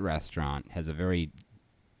pet restaurant has a very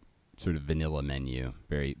sort of vanilla menu,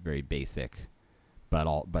 very very basic,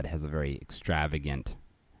 but has a very extravagant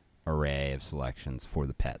array of selections for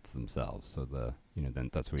the pets themselves. So then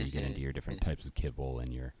that's where you get into your different types of kibble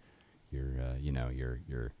and your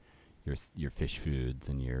fish foods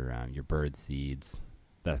and your bird seeds,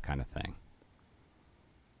 that kind of thing.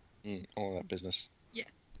 All that business. Yes.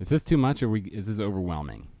 Is this too much, or is this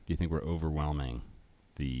overwhelming? Do you think we're overwhelming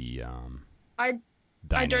the I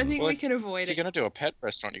dining? don't think Well, we can avoid If you're it. going to do a pet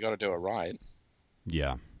restaurant, you got to do it right.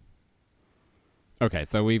 Yeah. Okay,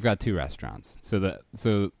 so we've got two restaurants.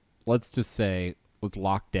 So let's just say let's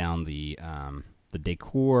lock down the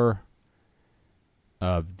decor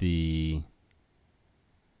of the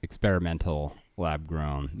experimental lab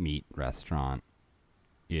grown meat restaurant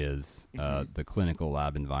is the clinical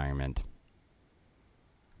lab environment.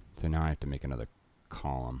 So now I have to make another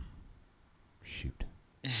column. Shoot.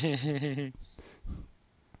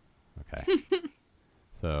 Okay.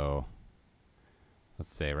 So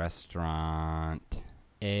let's say restaurant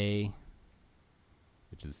A,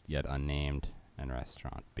 which is yet unnamed, and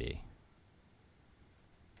restaurant B.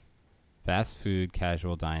 Fast food,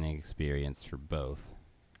 casual dining experience for both.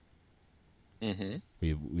 Mm-hmm.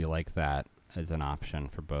 We like that. as an option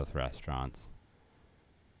for both restaurants.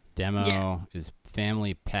 Demo Yeah. is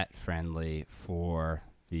family pet friendly for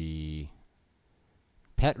the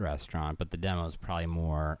pet restaurant, but the demo is probably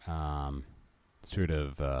more sort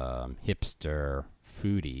of hipster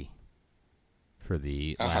foodie for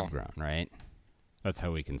the lab grown, right? That's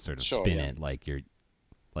how we can sort of Sure, spin yeah. it like you're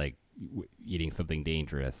like eating something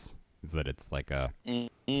dangerous, is that it's like a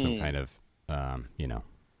some kind of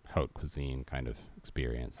haute cuisine kind of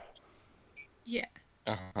experience. Yeah.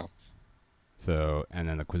 Uh-huh. So, and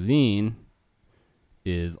then the cuisine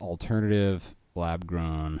is alternative lab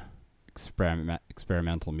grown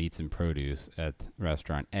experimental meats and produce at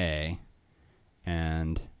restaurant A,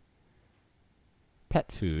 and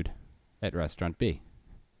pet food at restaurant B.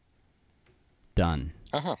 Done.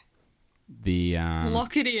 Uh-huh. The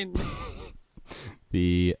Lock it in.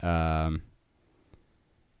 the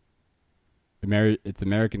it's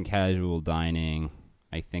American casual dining,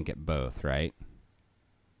 I think, at both, right?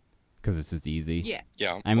 Because it's just easy. Yeah.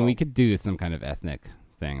 Yeah. I mean, well, we could do some kind of ethnic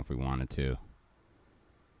thing if we wanted to.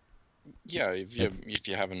 Yeah, if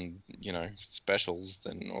you're having, specials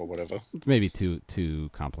then or whatever. It's maybe too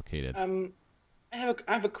complicated. I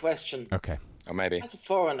have a question. Okay. Or maybe. As a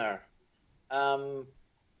foreigner,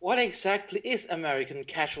 what exactly is American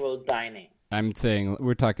casual dining? I'm saying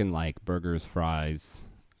we're talking like burgers, fries,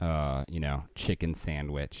 chicken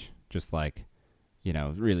sandwich, just like,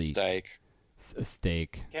 really Steak. a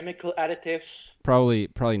steak. Chemical additives?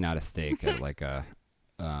 Probably not a steak. Like a,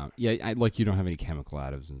 like you don't have any chemical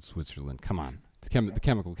additives in Switzerland. Come on, it's the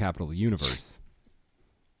chemical capital of the universe.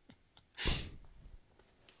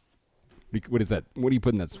 What is that? What do you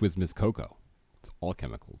put in that Swiss Miss cocoa? It's all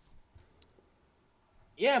chemicals.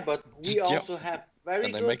 Yeah, but we Yeah. also have very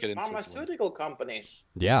And they good make it in pharmaceutical companies.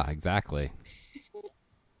 Yeah, exactly.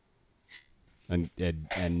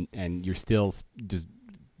 And you're still just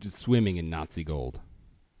swimming in Nazi gold.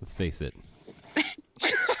 Let's face it.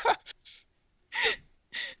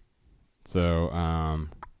 So,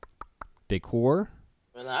 decor.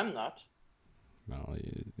 Well, I'm not. Well,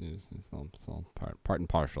 it's all part and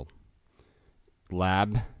partial.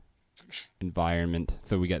 Lab environment.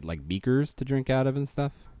 So we got like beakers to drink out of and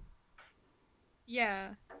stuff. Yeah.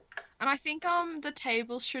 And I think the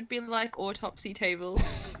tables should be like autopsy tables.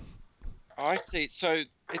 I see. So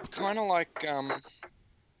it's kind of like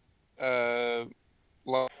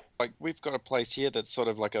like we've got a place here that's sort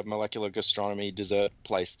of like a molecular gastronomy dessert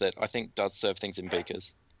place that I think does serve things in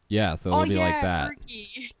beakers. Yeah, so it'll be like that.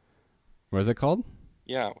 Fruity. What is it called?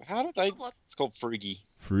 Yeah. How do they? It's called Frugi.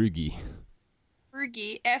 Frugi.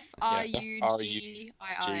 Frugi. Frugii.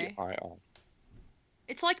 G-I-I.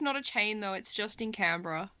 It's like not a chain though. It's just in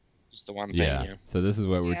Canberra. Just the one thing. Yeah. Yeah. So this is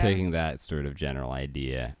what we're Yeah. taking that sort of general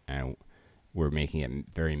idea and we're making it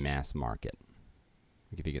very mass market.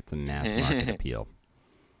 We could get some mass market appeal.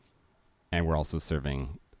 And we're also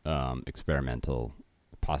serving experimental,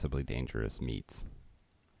 possibly dangerous meats.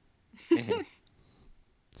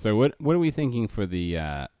 So what are we thinking for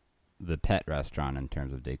the pet restaurant in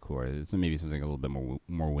terms of decor? Is there maybe something a little bit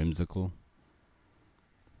more whimsical?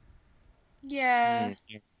 Yeah.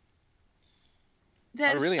 Yeah. I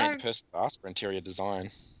There's really need a person to ask for interior design.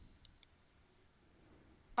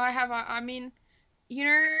 I mean,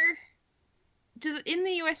 in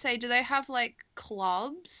the USA, do they have like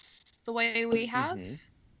clubs the way we have? Mhm.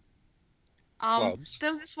 Clubs. There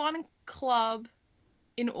was this one club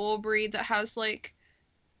in Albury that has like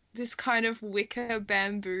this kind of wicker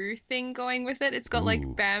bamboo thing going with it. It's got like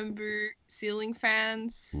Ooh. bamboo ceiling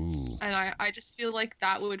fans. Ooh. And I just feel like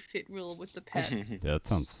that would fit real with the pet. Yeah, that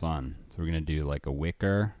sounds fun. So we're going to do like a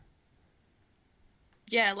wicker.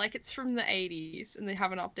 Yeah, like it's from the 80s and they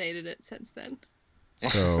haven't updated it since then.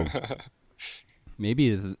 So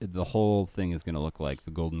maybe the whole thing is going to look like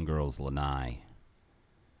the Golden Girls Lanai.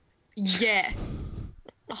 Yes.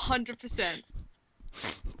 100%.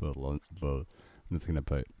 I'm just going to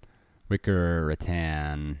put wicker,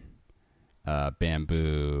 rattan,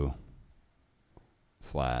 bamboo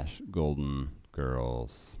 / Golden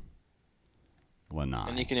Girls Lanai.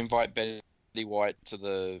 And you can invite Betty White to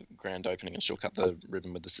the grand opening and she'll cut the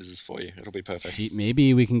ribbon with the scissors for you. It'll be perfect.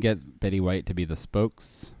 Maybe we can get Betty White to be the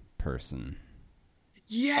spokesperson.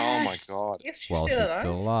 Yes. Oh my god. Yes, she's While still she's alive.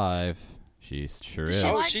 still alive. She sure Does is. she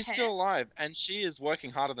Oh, like she's pets? still alive and she is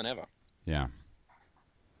working harder than ever. Yeah.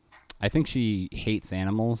 I think she hates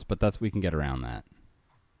animals, but we can get around that.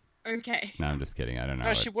 Okay. No, I'm just kidding. I don't know.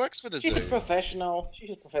 No, she works with a She's a zoo. professional. She's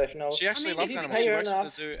a professional. She actually I mean, loves if you animals. pay She her works enough-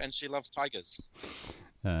 with the zoo and she loves tigers.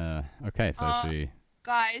 Okay, so she...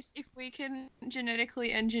 Guys, if we can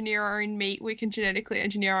genetically engineer our own meat, we can genetically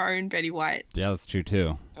engineer our own Betty White. Yeah, that's true,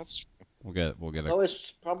 too. That's true. We'll get a. So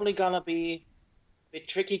it's probably gonna be a bit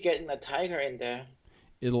tricky getting a tiger in there.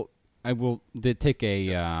 I will take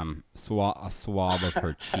a swab of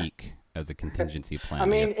her cheek as a contingency plan. I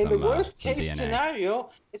mean, to get in the some, worst some case DNA. scenario,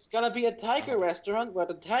 it's gonna be a tiger restaurant where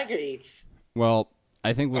the tiger eats. Well,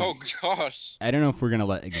 I think. Oh gosh. I don't know if we're gonna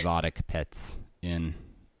let exotic pets in.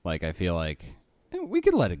 Like, I feel like we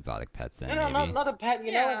could let exotic pets in. No, maybe. not a pet.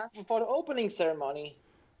 You Yeah. know, for the opening ceremony.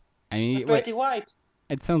 I mean, Betty White.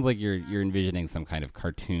 it sounds like you're envisioning some kind of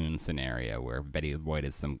cartoon scenario where Betty White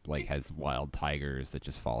is has wild tigers that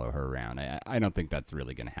just follow her around. I don't think that's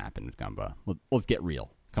really going to happen with Gumba. Let's get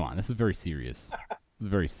real. Come on, this is very serious. This is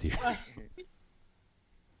very serious.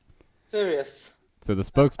 Serious. So the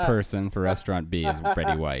spokesperson for Restaurant B is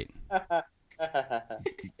Betty White.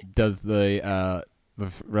 Does the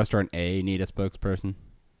Restaurant A need a spokesperson?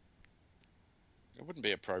 It wouldn't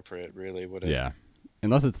be appropriate, really, would it? Yeah,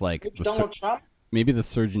 unless it's like Donald Trump. maybe the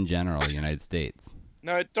Surgeon General of the United States.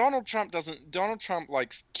 No, Donald Trump doesn't. Donald Trump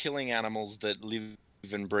likes killing animals that live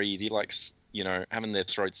and breathe. He likes, having their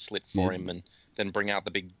throats slit for him and then bring out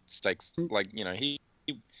the big steak. Like, he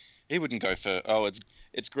wouldn't go for,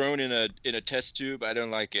 it's grown in a test tube. I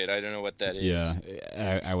don't like it. I don't know what that is.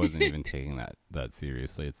 Yeah, I wasn't even taking that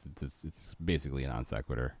seriously. It's basically a non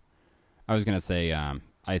sequitur. I was gonna say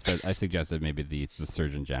I suggested maybe the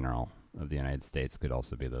Surgeon General of the United States could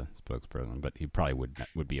also be the spokesperson, but he probably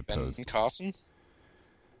would be opposed. Ben Carson?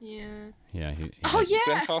 Yeah. Yeah. Oh, yeah.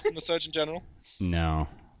 Ben Carson, the Surgeon General? No.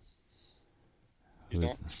 He's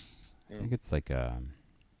not? I think it's like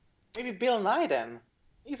Maybe Bill Nye then.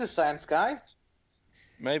 He's a science guy.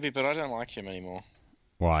 Maybe, but I don't like him anymore.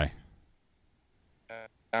 why?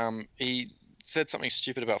 He said something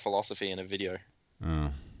stupid about philosophy in a video.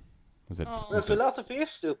 Was it? Oh. The philosophy is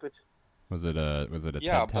stupid. Was it a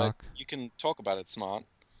Yeah, TED Talk? but you can talk about it smart.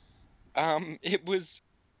 It was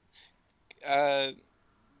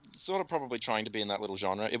sort of probably trying to be in that little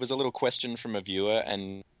genre. It was a little question from a viewer,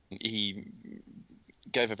 and he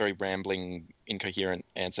gave a very rambling, incoherent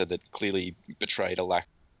answer that clearly betrayed a lack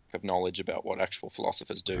of knowledge about what actual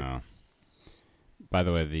philosophers do. Oh. By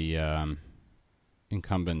the way, the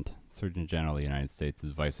incumbent Surgeon General of the United States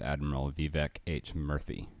is Vice Admiral Vivek H.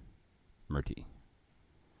 Murthy. He's,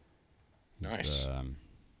 Nice. of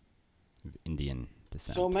Indian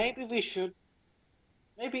descent. So maybe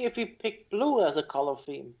if we pick blue as a color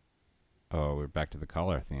theme. Oh, we're back to the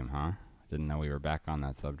color theme, huh? Didn't know we were back on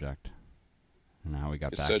that subject. I don't know how we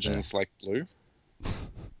got His back surgeons like blue. there.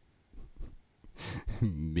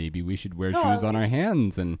 Maybe we should wear No, shoes I on mean- our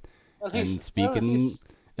hands and speak in he's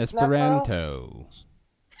Esperanto.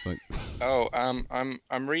 Like, Oh,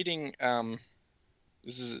 I'm reading.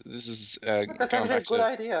 This is That's going a back good to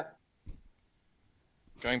idea.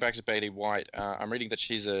 Betty White. I'm reading that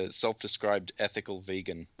she's a self-described ethical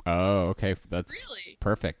vegan. oh, okay, that's Really?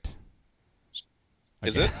 perfect.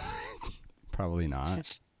 Is Okay. it? Probably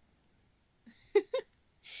not.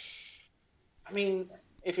 I mean,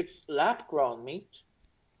 if it's lab-grown meat.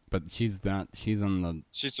 But she's not. She's on the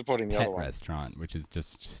She's supporting the pet other one. restaurant, which is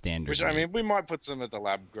just standard. Which I meat. mean, we might put some of the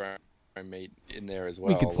lab-grown meat in there as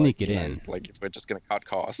well. could sneak it you know, in. like if we're just going to cut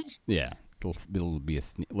costs. Yeah, it'll be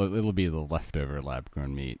it'll be the leftover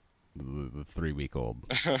lab-grown meat, the 3-week-old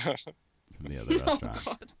from the other Oh, restaurant.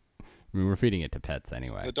 God. I mean, we're feeding it to pets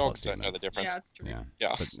anyway. The dogs plus don't know the humans. difference. Yeah, it's true. Yeah,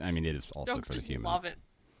 Yeah. but I mean, it is also Dogs for the just humans. love it.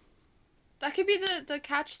 That could be the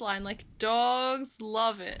catch line. Like, dogs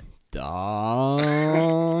love it.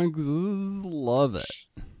 Dogs love it.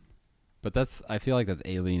 But I feel like that's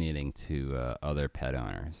alienating to other pet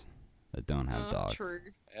owners that don't have dogs. True.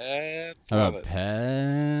 How Love about it.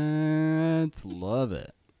 pets lab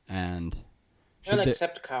it? And Don't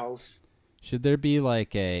accept cows. should there be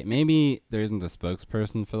like maybe there isn't a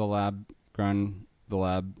spokesperson for the lab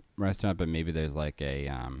restaurant, but maybe there's like a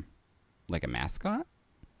mascot?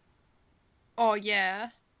 Oh, yeah.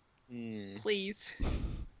 Hmm. Please.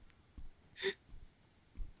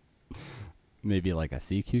 Maybe like a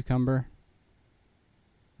sea cucumber?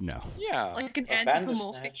 No. Yeah. Like an A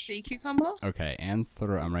anthropomorphic Bandersnatch. sea cucumber? Okay, I'm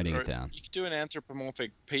writing Or it down. You could do an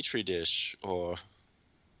anthropomorphic petri dish or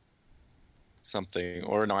something,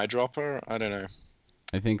 or an eyedropper. I don't know.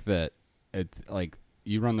 I think that it's like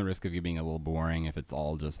you run the risk of you being a little boring if it's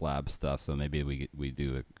all just lab stuff. So maybe we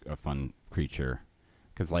do a fun creature,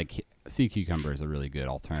 because like sea cucumber is a really good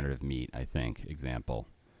alternative meat. I think example.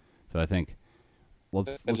 So I think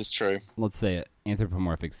That is true. let's say an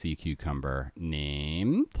anthropomorphic sea cucumber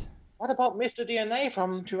named What about Mr. DNA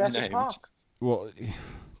from Jurassic Named. Park? well,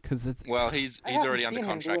 because it's Well, he's I haven't already under seen him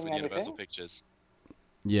contract doing with Universal anything. Pictures.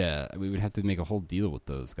 yeah we would have to make a whole deal with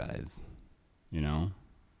those guys, you know.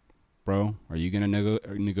 bro? Are you gonna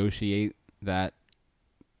negotiate that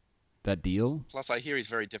deal? Plus, I hear he's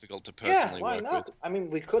very difficult to Yeah, personally why work not? with. I mean,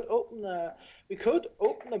 we could open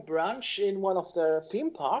a branch in one of the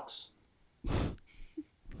theme parks.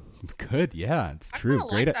 Good, yeah, it's I true. kind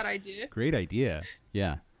of like that idea. Great idea.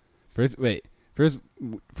 Yeah. First, we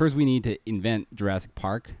need to invent Jurassic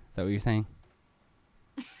Park. Is that what you're saying?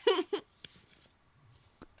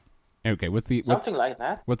 Okay. Something like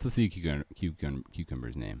that. What's the sea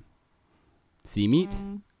cucumber's name? Sea meat.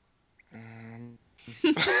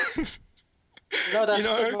 No, that's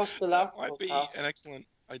You was the last that might be podcast. an excellent.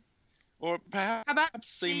 Or perhaps How about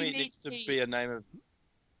sea meat needs to Pete? be a name of.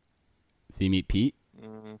 Sea meat Pete.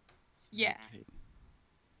 Yeah.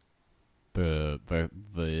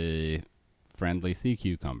 The friendly sea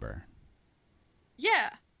cucumber. Yeah.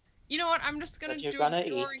 You know what? I'm just gonna That you're do gonna a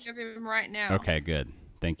drawing eat. of him right now. Okay, good.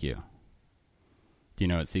 Thank you. Do you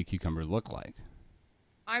know what sea cucumbers look like?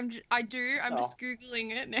 I do. I'm No. just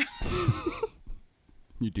googling it now.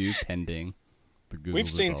 You do, pending the Google We've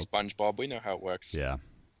seen results. SpongeBob. We know how it works. Yeah.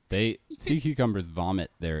 Sea cucumbers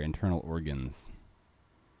vomit their internal organs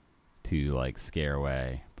to like scare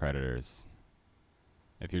away predators.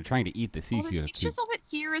 If you're trying to eat the sea Oh, there's cucumber, pictures of it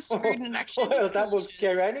here as food, and it actually Well, looks that would delicious.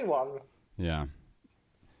 scare anyone. yeah,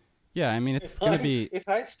 I mean it's gonna be. If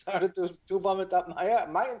I started to vomit up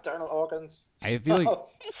my internal organs. I feel like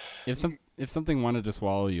if something wanted to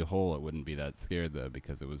swallow you whole, it wouldn't be that scared though,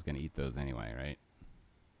 because it was gonna eat those anyway, right?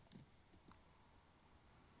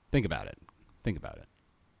 Think about it.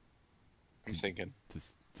 I'm thinking.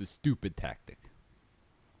 It's a stupid tactic.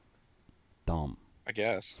 Dumb. I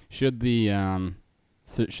guess. Should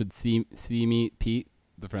should sea meat Pete,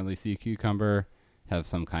 the friendly sea cucumber, have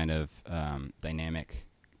some kind of dynamic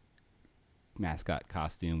mascot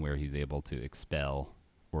costume where he's able to expel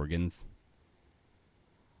organs?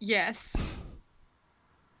 Yes.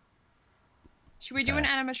 Should we do an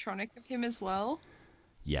animatronic of him as well?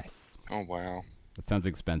 Yes. Oh wow. That sounds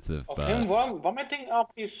expensive, Of but him vomiting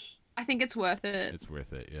up his. I think it's worth it. it's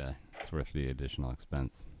worth it. Yeah, it's worth the additional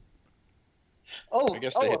expense. Oh, I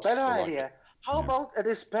guess the a hipsters better will like idea. it. How Yeah. about a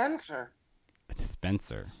dispenser? A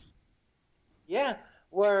dispenser. Yeah,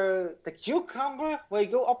 where you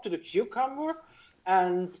go up to the cucumber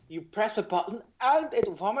and you press a button and it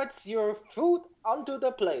vomits your food onto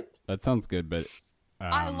the plate. That sounds good, but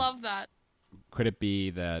I love that. could it be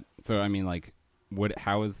that? So I mean, like,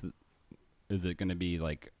 how is it going to be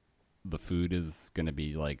like? The food is going to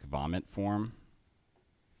be like vomit form,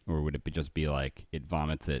 or would it just be like it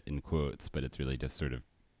vomits it in quotes, but it's really just sort of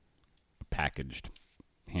a packaged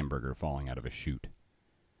hamburger falling out of a chute?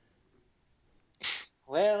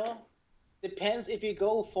 Well, depends if you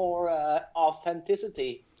go for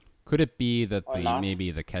authenticity. Could it be that Or not.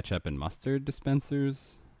 maybe the ketchup and mustard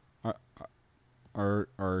dispensers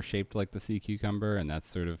are shaped like the sea cucumber, and that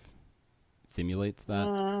sort of simulates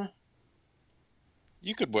that?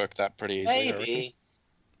 You could work that pretty easily. I reckon. Maybe.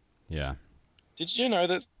 Yeah. Did you know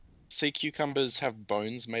that sea cucumbers have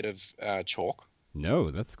bones made of chalk? No,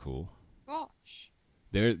 that's cool. Gosh.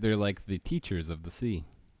 They're like the teachers of the sea.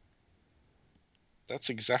 That's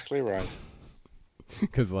exactly right.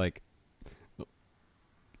 Because, like,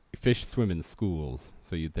 fish swim in schools,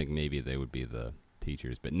 so you'd think maybe they would be the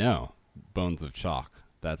teachers. But no, bones of chalk.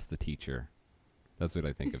 That's the teacher. That's what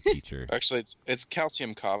I think of teacher. Actually, it's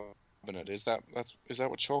calcium carbonate. Is that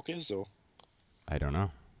what chalk is, or? I don't know.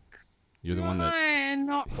 You're the one that...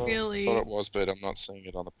 Not I really. thought it was, but I'm not seeing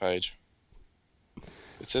it on the page.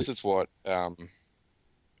 It says it's what?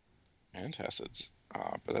 Antacids.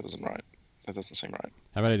 But that doesn't right. That doesn't seem right.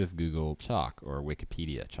 How about I just Google chalk or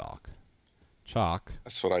Wikipedia chalk? Chalk,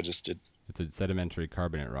 That's what I just did. it's a sedimentary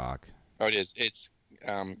carbonate rock. Oh, it is. It's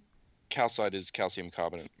calcite is calcium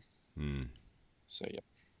carbonate. Hmm. So yeah.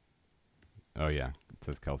 Oh, yeah. It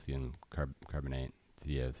says calcium carbonate,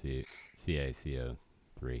 CaCO3.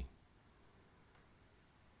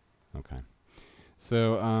 Okay.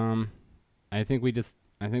 So, I think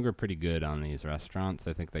we're pretty good on these restaurants.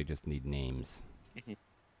 I think they just need names. Mhm.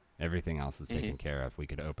 Everything else is taken care of. We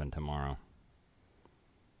could open tomorrow.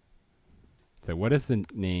 So what is the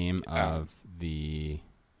name of the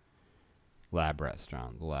lab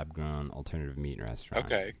restaurant, the lab-grown alternative meat restaurant?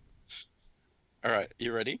 Okay. All right.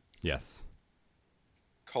 You ready? Yes.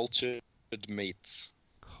 Cultured meats.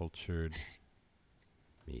 Cultured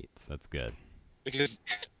meats. That's good. Because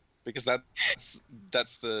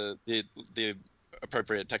that's the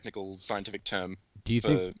appropriate technical scientific term Do you for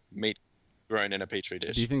think meat grown in a petri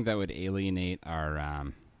dish. Do you think that would alienate our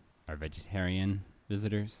vegetarian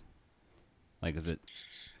visitors? Like, is it?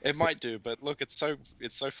 It might do, but look, it's so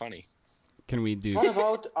funny. Can we do? What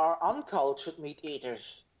about our uncultured meat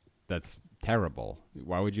eaters? that's terrible.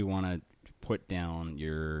 Why would you want to put down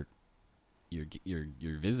your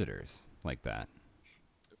visitors like that?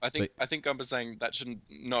 I think I'm saying that shouldn't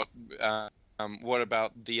not. What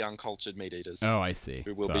about the uncultured meat eaters? Oh, I see.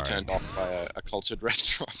 Who will Sorry. be turned off by a cultured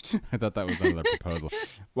restaurant? I thought that was another proposal.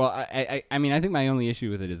 Well, I mean, I think my only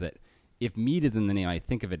issue with it is that if meat is in the name, I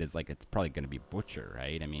think of it as like it's probably going to be butcher,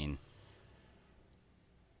 right? I mean,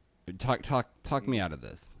 talk me out of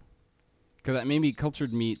this, because maybe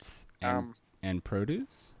cultured meats and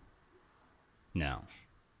produce. No.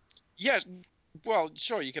 Yeah. Well,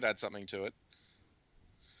 sure, you could add something to it.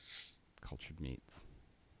 Cultured meats.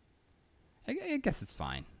 I guess it's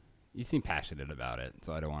fine. You seem passionate about it,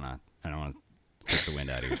 so I don't want to take the wind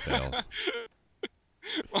out of your sails.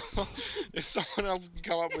 Well, if someone else can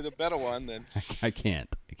come up with a better one, then I can't.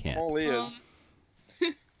 all ears.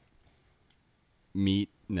 Meat?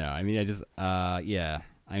 No. I mean, I just yeah.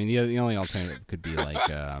 I mean, the only alternative could be like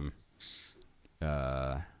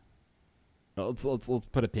let's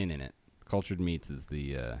put a pin in it. Cultured meats is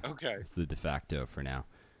the Okay. It's the de facto for now.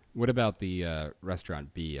 What about the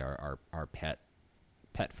restaurant B, our pet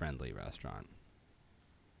friendly restaurant?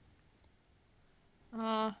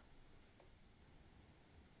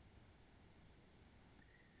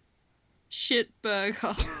 Shit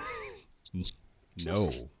burger.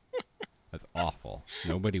 No, that's awful.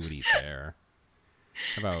 Nobody would eat there.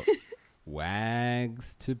 How about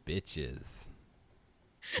wags to bitches?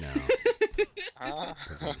 No,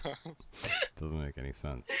 doesn't make any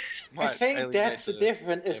sense. I think that's a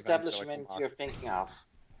different establishment you're thinking of.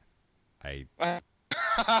 I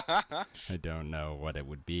don't know what it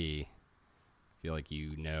would be. I feel like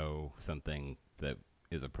you know something that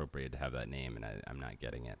is appropriate to have that name, and I'm not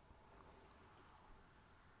getting it.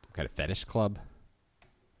 What kind of fetish club?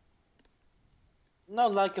 No,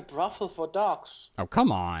 like a brothel for dogs. Oh,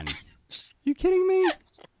 come on. You kidding me?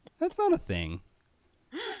 That's not a thing.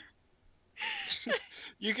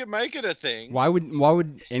 You could make it a thing. Why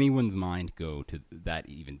would anyone's mind go to that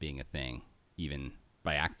even being a thing, even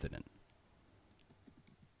by accident?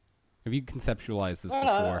 Have you conceptualized this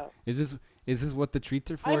before? Is this what the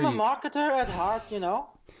treats are for? I'm a marketer at heart, you know.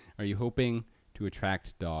 Are you hoping to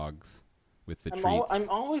attract dogs with the treats I'm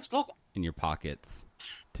always looking in your pockets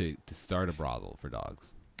to start a brothel for dogs?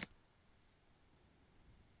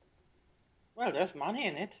 Well, there's money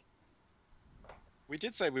in it. We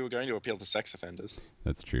did say we were going to appeal to sex offenders.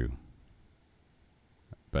 That's true.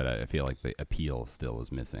 But I feel like the appeal still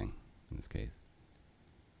is missing in this case.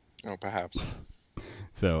 Oh, perhaps.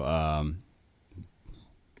 So,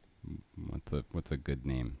 what's a good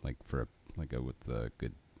name what's a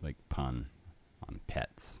good pun on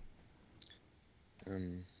pets?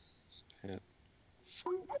 Pet.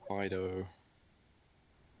 Fido.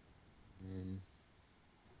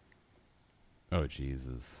 Oh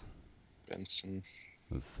Jesus. Benson.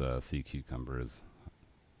 This sea cucumber is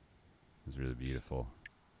really beautiful.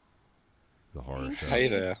 It's a horror show. Hey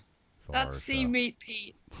there. It's a That's horror Sea show. Meat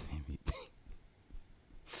Pete. Sea meat Pete.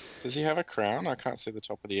 Does he have a crown? I can't see the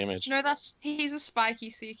top of the image. No, he's a spiky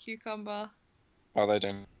sea cucumber. Oh, they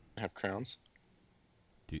don't have crowns?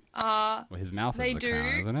 Well, his mouth They is the do.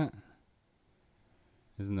 crown, isn't it?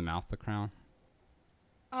 Isn't the mouth the crown?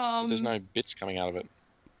 But there's no bits coming out of it.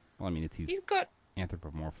 Well, I mean, he's He's got.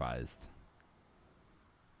 anthropomorphized.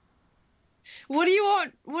 What do you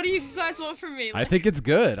want? What do you guys want from me? I think it's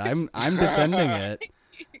good. I'm defending it.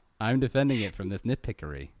 I'm defending it from this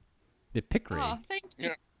nitpickery. Oh, thank you.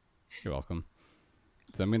 Yeah. You're welcome.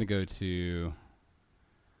 So I'm gonna go to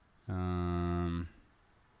how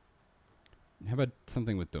about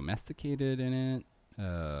something with domesticated in it?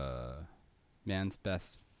 Man's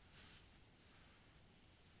best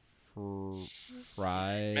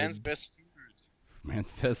fried. Man's best food.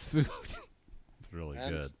 Man's best food. It's really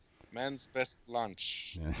good. Man's best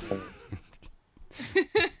lunch. Yeah.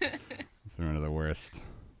 It's one of the worst.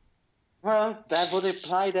 Well, that would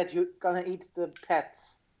imply that you're gonna eat the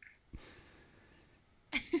pets.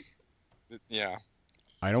 Yeah.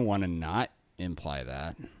 I don't want to not imply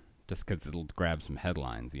that, just because it'll grab some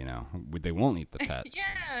headlines, you know. They won't eat the pets.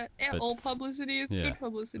 Yeah, But all publicity is yeah. good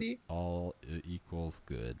publicity. All equals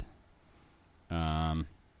good.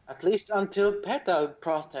 At least until PETA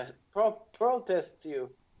protests you.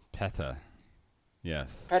 PETA.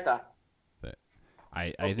 Yes. PETA.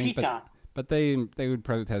 I Or think, PETA. but they would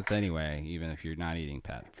protest anyway, even if you're not eating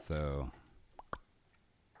pets. So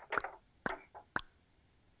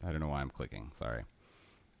I don't know why I'm clicking. Sorry.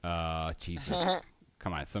 Jesus.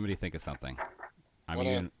 Come on, somebody think of something.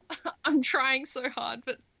 I'm trying so hard,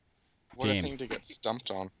 but What a James. thing to get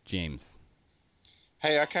stumped on. James.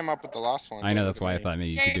 Hey, I came up with the last one. I know, Don't that's look why I at me. thought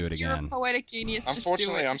maybe you could do it James, you're a again. poetic genius. Just do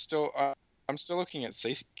Unfortunately, it. I'm still looking at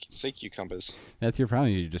sea cucumbers. That's your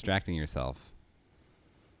problem. You're distracting yourself.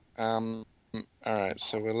 All right,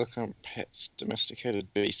 so we're looking at pets,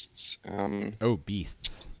 domesticated beasts. Oh,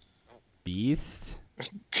 beasts. Beast?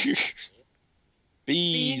 Bees.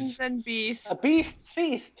 Beans and beasts. A beast's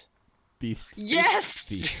feast. Beast. Yes.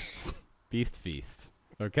 Beasts. Beast feast.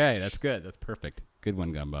 Okay, that's good. That's perfect. Good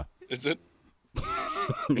one, Gumba. Is it?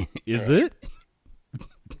 Is it?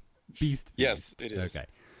 Beast feast. Yes, it is. Okay.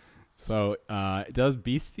 So, does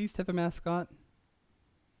Beast Feast have a mascot?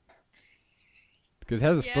 Because it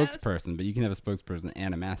has a Yes. spokesperson, but you can have a spokesperson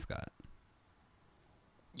and a mascot.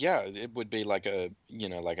 Yeah, it would be like a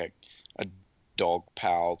dog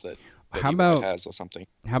pal that How you about- has or something.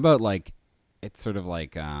 How about like it's sort of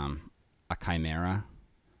like a chimera,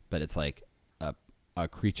 but it's like a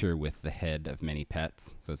creature with the head of many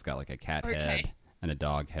pets. So it's got like a cat Okay. head and a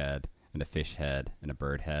dog head and a fish head and a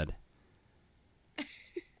bird head.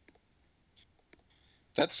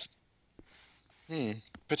 That's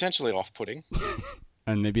potentially off-putting.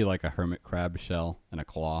 And maybe like a hermit crab shell and a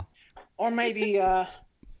claw. Or maybe like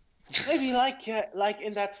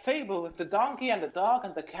in that fable with the donkey and the dog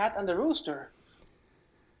and the cat and the rooster.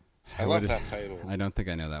 I love that fable. I don't think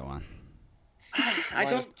I know that one. I Mine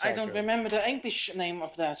is don't so good. remember the English name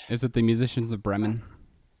of that. Is it the Musicians of Bremen?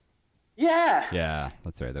 Yeah. Yeah,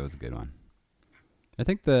 that's right. That was a good one. I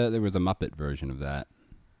think there was a Muppet version of that.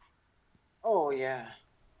 Oh yeah.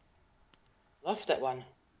 Love that one.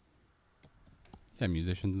 Yeah,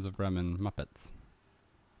 Musicians of Bremen Muppets.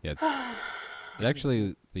 Yeah, it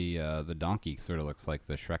actually the donkey sort of looks like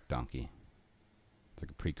the Shrek donkey. It's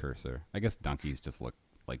like a precursor. I guess donkeys just look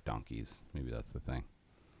like donkeys. Maybe that's the thing.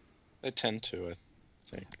 They tend to, I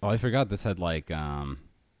think. Oh, I forgot this had like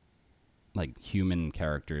human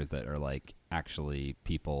characters that are like actually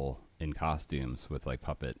people in costumes with like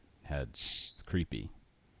puppet heads. It's creepy.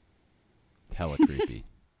 It's hella creepy.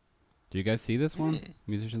 Do you guys see this one?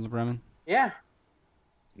 Musicians of Bremen? Yeah.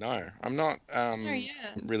 No, I'm not Oh yeah.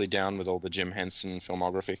 really down with all the Jim Henson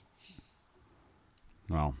filmography.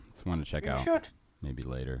 Well, just want to check You out. should. Maybe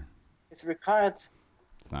later. It's required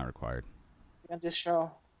It's not required. in this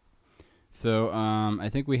show. So, I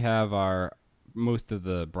think we have most of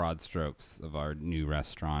the broad strokes of our new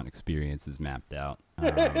restaurant experiences mapped out.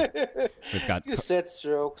 We've got You said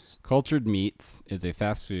strokes. Cultured Meats is a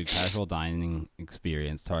fast food casual dining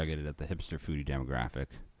experience targeted at the hipster foodie demographic.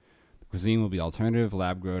 The cuisine will be alternative,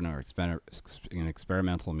 lab-grown, or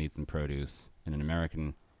experimental meats and produce in an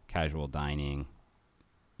American casual dining,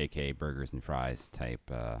 aka burgers and fries type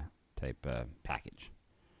package.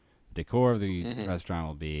 The decor of the restaurant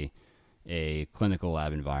will be a clinical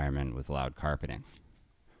lab environment with loud carpeting.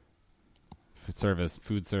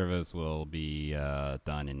 Food service will be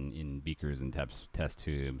done in beakers and test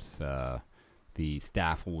tubes. The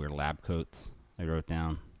staff will wear lab coats. I wrote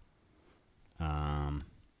down.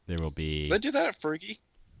 There will be. Do they do that at Frugi?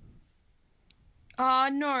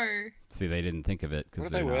 No. See, they didn't think of it What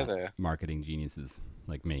because do they they're wear not there? marketing geniuses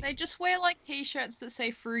like me. They just wear like t-shirts that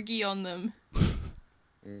say Frugi on them.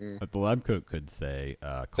 But the lab coat could say.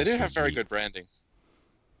 They do have Cultured very good Meats. branding.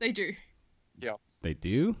 They do. Yeah. They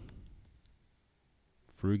do.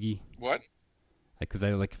 Frugi. What? Because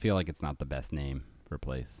I feel like it's not the best name for a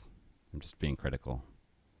place. I'm just being critical.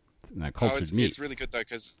 Cultured it's Meats. really good though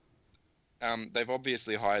because they've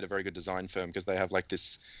obviously hired a very good design firm because they have like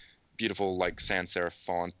this beautiful like sans serif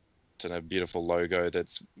font and a beautiful logo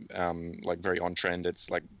that's like very on trend.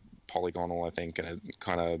 It's like polygonal, I think, and it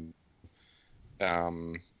kind of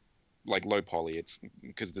like low poly. It's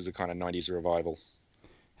because there's a kind of 90s revival.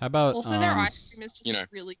 How about Also, their ice cream is just you know.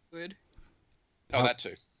 really good. Oh, How- that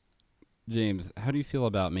too. James? How do you feel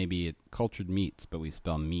about maybe Cultured Meats, but we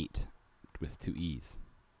spell meat with 2 E's?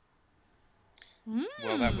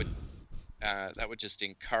 Well, that would just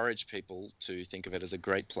encourage people to think of it as a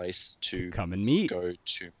great place to Come and meet. go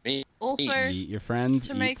to meet, Also, Meet your friends.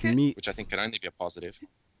 to Eat make some it- meats. which I think can only be a positive.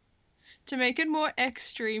 to make it more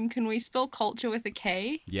extreme, can we spell culture with a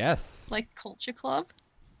K? Yes. Like Culture Club?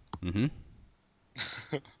 Mm-hmm.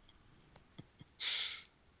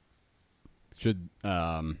 Should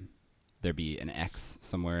there be an X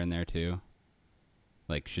somewhere in there too?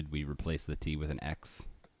 Like, should we replace the T with an X?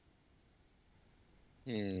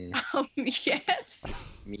 Yes.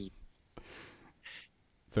 Me.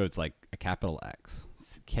 So it's like a capital X.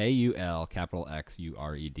 Kul capital X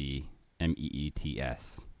URED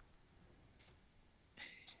MEETS.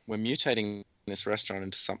 We're mutating this restaurant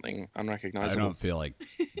into something I unrecognizable. don't feel like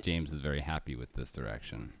James is very happy with this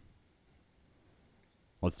direction.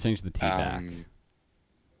 Let's change the T back.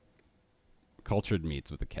 cultured meats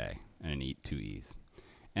with a K and an E, 2 E's.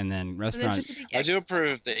 And then And there's restaurant. just a big I do X.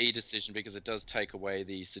 approve of the E decision because it does take away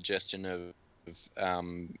the suggestion of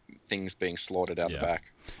things being slaughtered out Yeah. the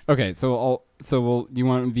back. Okay, so you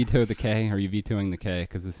want to veto the K? Are you vetoing the K?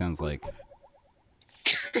 Because it sounds like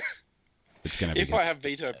it's gonna be. If I have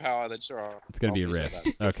veto power, then sure. It's gonna be a I'll veto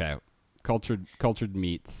riff. that. Okay, cultured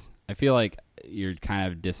meats. I feel like you're kind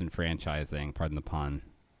of disenfranchising, pardon the pun,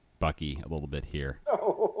 Bucky a little bit here.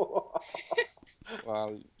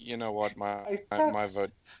 Well, you know what, my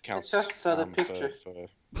vote counts. just saw the for- picture. for-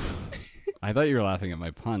 I thought you were laughing at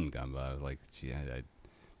my pun, Gumbo. I was like, gee, I'm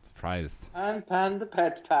surprised. Pan the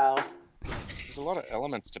pet pal. There's a lot of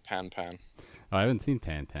elements to Pan. Oh, I haven't seen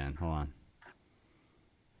Pan Pan. Hold on.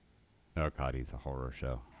 Oh God, he's a horror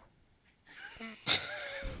show.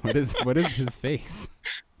 What is his face?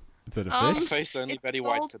 Is it a Um, fish? Face only It's Betty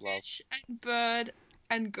White could love. goldfish and bird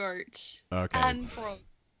and goat Okay. and frog.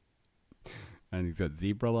 And he's got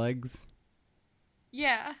zebra legs,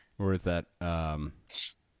 Yeah. or is that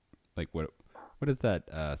like what is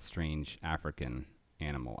that strange African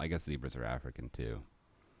animal? I guess zebras are African too.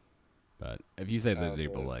 But if you say they're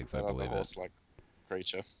zebra legs, I believe the it. horse-like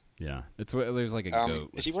creature. Yeah, there's like a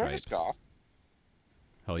goat with Is he wearing a stripes. scarf?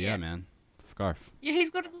 Hell yeah, Yeah. man! It's a scarf. Yeah,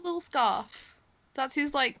 he's got a little scarf. That's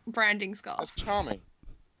his like branding scarf. That's charming.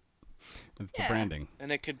 It's the Yeah. branding. And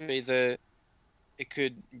it could be the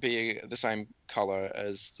same color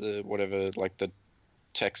as the whatever, like the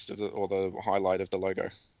text of or the highlight of the logo.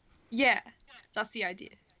 Yeah, that's the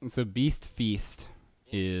idea. So Beast Feast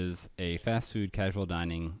is a fast food casual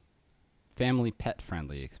dining family pet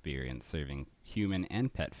friendly experience serving human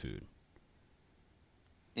and pet food.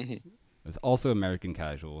 Mm-hmm. It's also American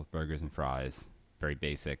casual with burgers and fries, very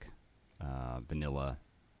basic vanilla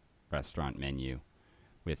restaurant menu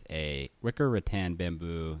with a wicker rattan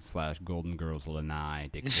bamboo / Golden Girls lanai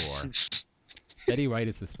decor. Betty White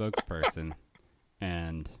is the spokesperson,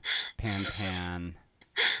 and Pan Pan,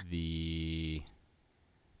 the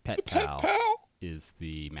pet pal, is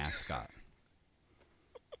the mascot.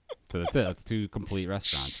 So that's it. That's 2 complete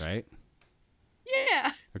restaurants, right?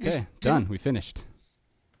 Yeah. Okay, done. We finished.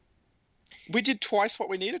 We did twice what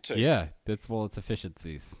we needed to. Yeah, it's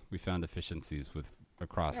efficiencies. We found efficiencies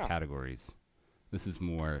across Yeah. categories. This is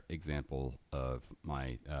more example of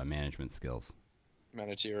my management skills,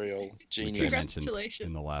 Managerial which I genius. mentioned Congratulations.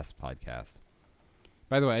 in the last podcast.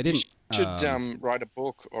 By the way, I didn't. Should write a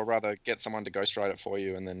book, or rather get someone to ghostwrite it for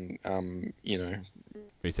you, and then Are you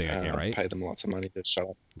saying I can't write? pay them lots of money to shut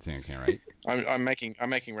up. You saying I can't write? I'm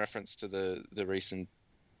making reference to the recent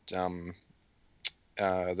the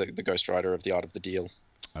ghostwriter of The Art of the Deal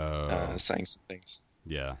saying some things.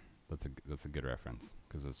 Yeah, that's a good reference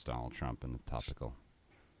because it's Donald Trump and it's topical.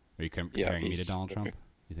 Are you comparing me to he's Donald very- Trump?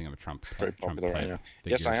 You think I'm a Trump Very Trump popular right type now.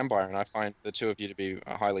 figure? Yes, I am, Byron. I find the two of you to be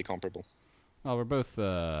highly comparable. Well, we're both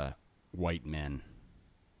white men.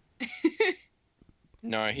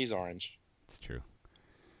 No, he's orange. It's true.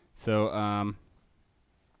 So,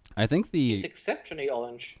 I think He's exceptionally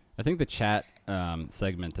orange. the chat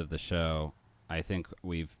segment of the show. I think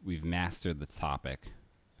we've mastered the topic.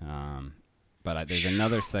 But there's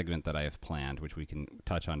another segment that I have planned, which we can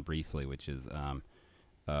touch on briefly, which is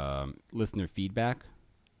listener feedback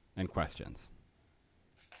and questions.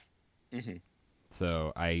 Mm-hmm.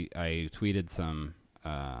 So I tweeted some.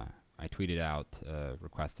 I tweeted out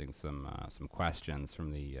requesting some questions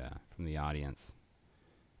from the audience,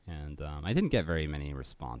 and I didn't get very many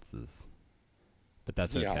responses, but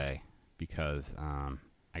that's Yeah. okay because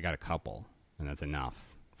I got a couple, and that's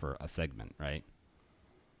enough for a segment, right?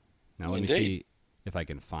 Now let me Indeed. see if I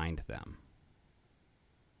can find them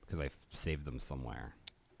because I saved them somewhere.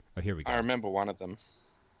 Oh, here we go. I remember one of them.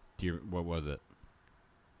 What was it?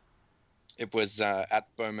 It was at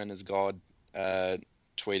Bowman is God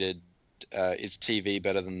tweeted, "Is TV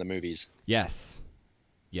better than the movies?" Yes,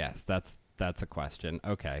 that's a question.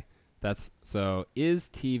 Okay, so is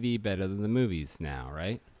TV better than the movies now?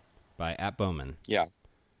 Right, by at Bowman, Yeah.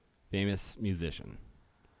 famous musician.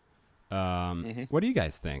 Mhm. What do you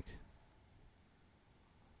guys think?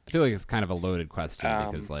 I feel like it's kind of a loaded question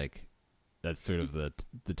because like that's sort of the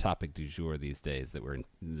topic du jour these days, that we're in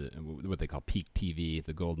what they call peak TV,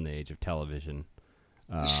 the golden age of television,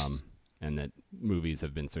 and that movies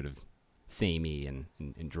have been sort of samey and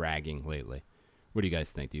dragging lately. What do you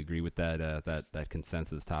guys think? Do you agree with that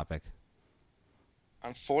consensus topic?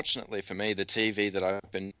 Unfortunately for me, the TV that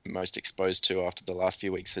I've been most exposed to after the last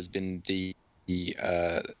few weeks has been the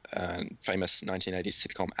famous 1980s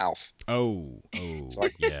sitcom Alf. Oh,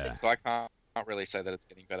 yeah. So I can't really say that it's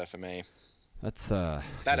getting better for me. That's That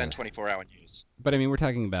yeah. and 24-hour news. But I mean, we're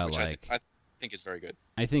talking about Which like I think is very good.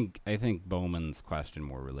 I think Bowman's question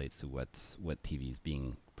more relates to what TV's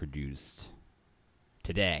being produced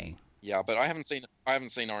today. Yeah, but I haven't seen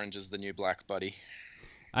Orange is the New Black, buddy.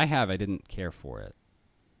 I didn't care for it.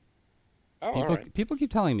 Oh, all right. People keep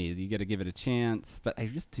telling me you got to give it a chance, but I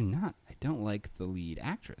just do not. I don't like the lead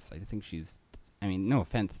actress. I think she's. I mean, no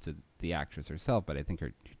offense to the actress herself, but I think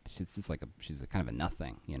she's just like she's kind of a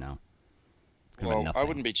nothing, you know. Well, I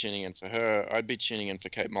wouldn't be tuning in for her. I'd be tuning in for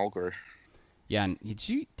Kate Mulgrew. Yeah, and did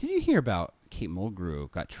you hear about Kate Mulgrew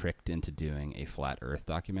got tricked into doing a Flat Earth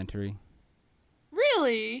documentary?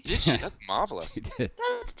 Really? Did she? That's marvelous. She did.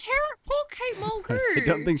 That's terrible. Poor Kate Mulgrew. I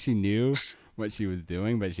don't think she knew what she was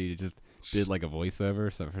doing, but she just did like a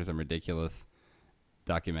voiceover for some ridiculous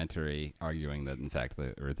documentary arguing that in fact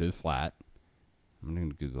the Earth is flat. I'm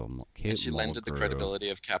going to Google Kate And she lended the Mulgrew. credibility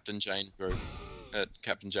of Captain Janeway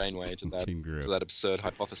to that absurd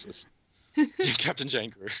hypothesis. Captain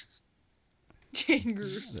Janeway. Jane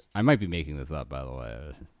Grew. I might be making this up, by the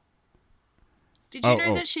way. Did you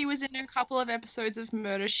know that she was in a couple of episodes of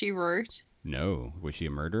Murder, She Wrote? No. Was she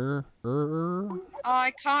a murderer?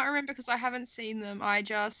 I can't remember because I haven't seen them. I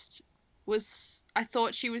thought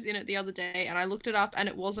she was in it the other day and I looked it up and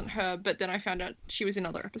it wasn't her, but then I found out she was in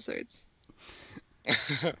other episodes.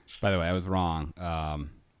 By the way, I was wrong.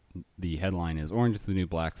 The headline is Orange is the New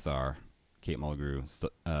Black Star. Kate Mulgrew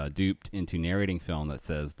duped into narrating film that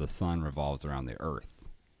says the sun revolves around the Earth.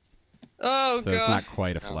 Oh, so God. It's not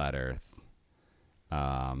quite a flat Earth.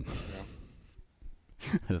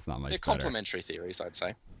 That's not much They're better. complementary theories, I'd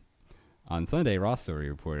say. On Sunday, Ross Story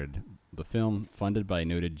reported the film, funded by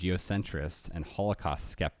noted geocentrist and Holocaust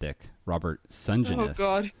skeptic Robert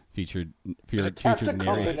Sungenis, featured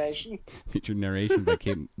narration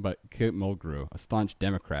by Kate Mulgrew, a staunch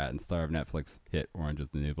Democrat and star of Netflix hit Orange is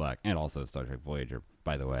the New Black, and also Star Trek Voyager,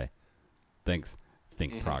 by the way. Thanks,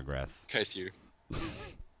 Think Progress. In case you...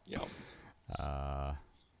 yeah.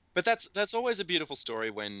 But that's always a beautiful story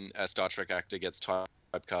when a Star Trek actor gets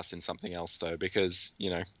typecast in something else, though, because, you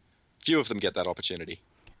know, few of them get that opportunity.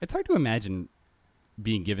 It's hard to imagine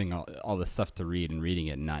being given all this stuff to read and reading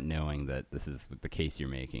it and not knowing that this is the case you're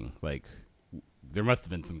making. Like, there must have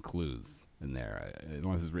been some clues in there,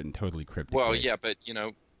 unless it's written totally cryptically. Well, yeah, but, you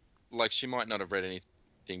know, like, she might not have read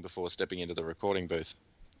anything before stepping into the recording booth.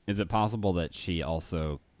 Is it possible that she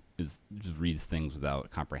also just reads things without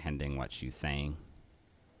comprehending what she's saying?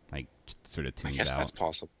 Like, sort of tunes out? I guess that's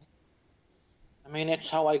possible. I mean, it's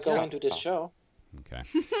how I go into this show. Okay.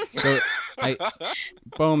 So,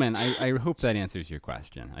 Bowman, I hope that answers your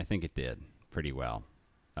question. I think it did pretty well.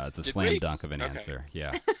 It's a slam dunk of an answer.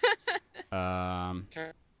 Yeah. Kate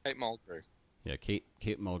Mulgrew. Yeah,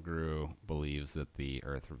 Kate Mulgrew believes that the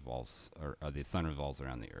Earth revolves, or the sun revolves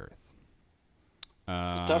around the Earth.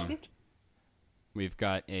 It doesn't? We've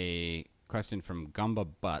got a question from Gumba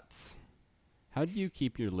Butts. How do you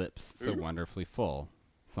keep your lips so wonderfully full?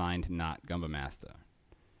 Signed, not Gumba Master.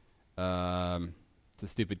 It's a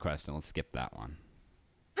stupid question. Let's skip that one.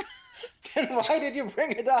 Then why did you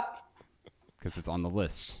bring it up? Because it's on the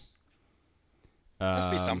list. Must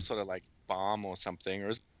be some sort of like balm or something, or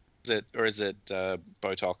is it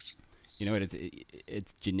Botox? You know what?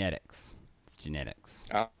 It's genetics. It's genetics.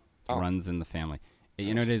 Oh. It runs in the family.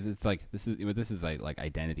 You know what it is? It's like this is like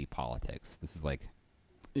identity politics. This is like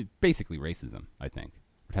basically racism. I think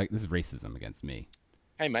this is racism against me.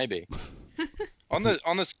 Hey, maybe. on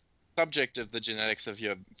the subject of the genetics of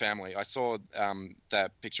your family, I saw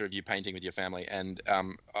that picture of you painting with your family, and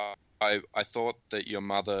I thought that your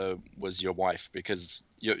mother was your wife because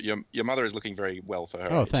your mother is looking very well for her.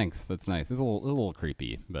 Oh, age. thanks. That's nice. It's a little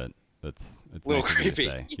creepy, but it's a little nice creepy.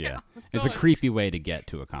 To say. Yeah. Oh, It's a creepy way to get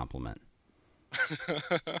to a compliment.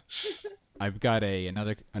 I've got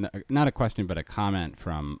not a question, but a comment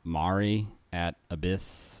from Mari at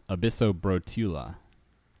Abissobrotula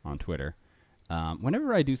on Twitter.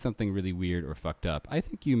 Whenever I do something really weird or fucked up, I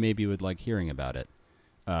think you maybe would like hearing about it.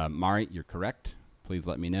 Mari, you're correct. Please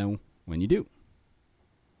let me know when you do.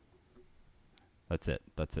 That's it.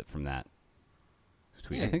 That's it from that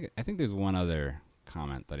tweet. I think there's one other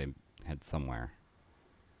comment that I had somewhere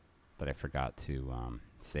that I forgot to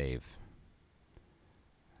save.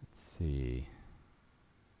 Let's see.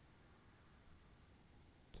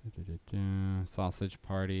 Sausage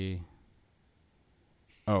party.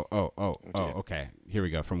 Okay. Here we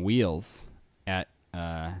go. From Wheels at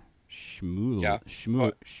Shmuel.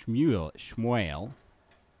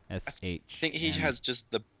 SH. I think he has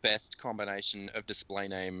just the best combination of display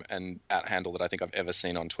name and @ handle that I think I've ever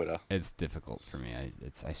seen on Twitter. It's difficult for me.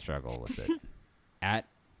 I struggle with it. At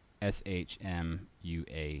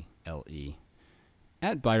SHMUALE.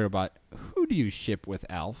 At Byrobot, who do you ship with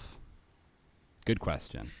Alf? Good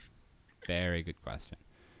question. Very good question.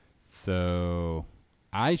 So,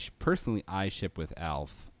 personally, I ship with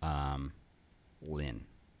Alf, Lynn.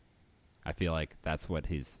 I feel like that's what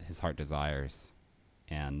his heart desires,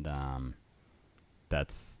 and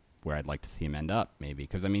that's where I'd like to see him end up, maybe.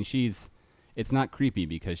 Because I mean, it's not creepy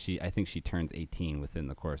because I think she turns 18 within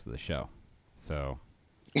the course of the show. So,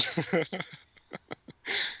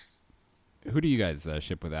 who do you guys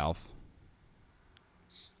ship with Alf?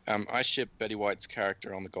 I ship Betty White's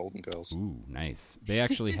character on the Golden Girls. Ooh, nice. They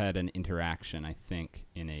actually had an interaction, I think,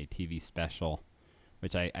 in a TV special,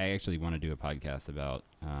 which I actually want to do a podcast about.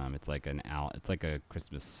 It's like it's like a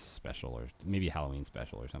Christmas special or maybe a Halloween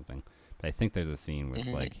special or something. But I think there's a scene with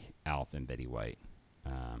like Alf and Betty White.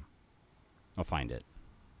 I'll find it.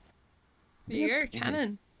 There you go,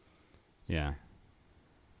 canon. Yeah.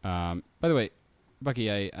 By the way,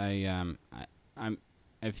 Bucky, I'm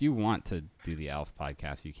if you want to do the Alf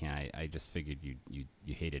podcast, you can. I just figured you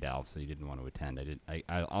hated Alf, so you didn't want to attend.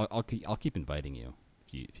 I'll keep inviting you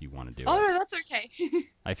if you want to do it. Oh no, that's okay.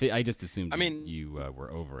 I just assumed. I mean, you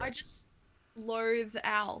were over it. I just loathe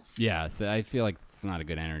Alf. Yeah, so I feel like it's not a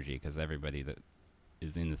good energy because everybody that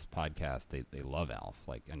is in this podcast they love Alf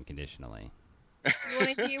like unconditionally. You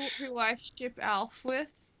want to hear who I ship Alf with?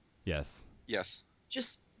 Yes. Yes.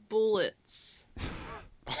 Just bullets.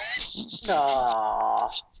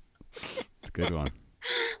 Aww. Good one.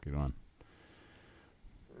 Good one.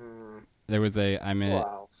 There was I'm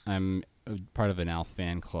a part of an Alf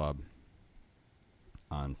fan club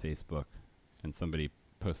on Facebook, and somebody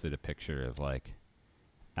posted a picture of like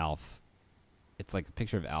Alf. It's like a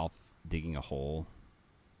picture of Alf digging a hole,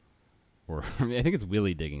 or I think it's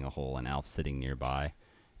Willie digging a hole and Alf sitting nearby.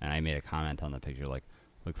 And I made a comment on the picture like,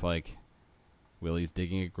 looks like Willie's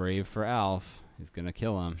digging a grave for Alf. He's gonna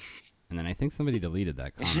kill him. And then I think somebody deleted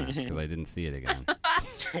that comment because I didn't see it again.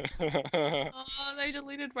 Oh, they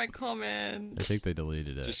deleted my comment. I think they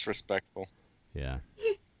deleted it. Disrespectful. Yeah.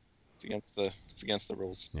 It's against the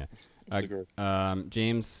rules. Yeah. Of the group.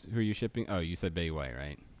 James, who are you shipping? Oh, you said Betty White,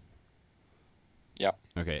 right? Yeah.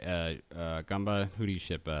 Okay. Gumba, who do you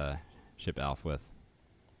ship Alf with?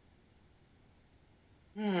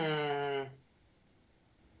 I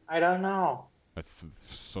don't know. That's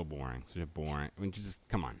so boring. Such a boring. I mean, just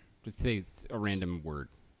come on. Just say a random word.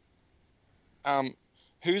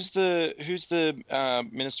 Who's the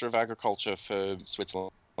Minister of Agriculture for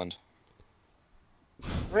Switzerland?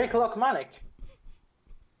 Rakel Okmanik.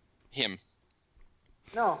 Him.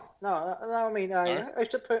 No. I mean, No?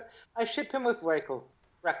 I ship him with Rakel.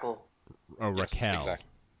 Rakel. Oh, Yes, Raquel. exactly.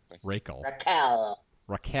 Raquel.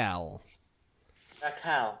 Raquel.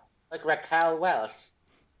 Raquel. Like Raquel Welsh.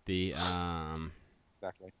 The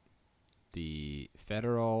Exactly. the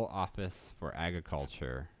Federal Office for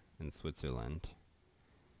Agriculture in Switzerland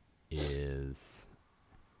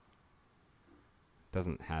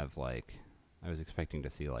doesn't have like, I was expecting to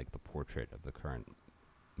see like the portrait of the current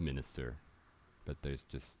minister, but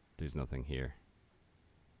there's nothing here.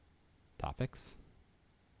 Topics?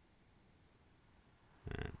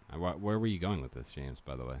 All right. Where were you going with this, James,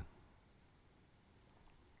 by the way?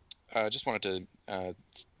 I just wanted to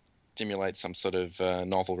stimulate some sort of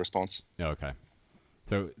novel response. Oh, okay.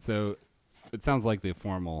 So it sounds like the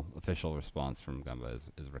formal official response from Gumba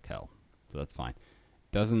is Raquel. So that's fine.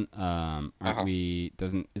 Isn't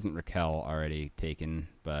Raquel already taken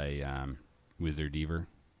by Wizard Deaver?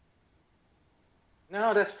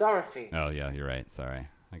 No, that's Dorothy. Oh yeah, you're right. Sorry.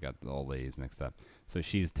 I got the old ladies mixed up. So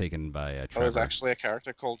she's taken by Trevor. Oh, there's actually a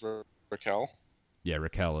character called Raquel? Yeah,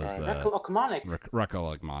 Raquel is Raquel Okmanik.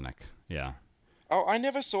 Raquel Ogmonic. Yeah. Oh, I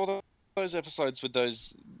never saw those episodes with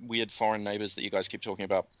those weird foreign neighbors that you guys keep talking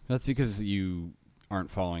about. That's because you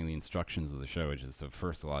aren't following the instructions of the show, which is to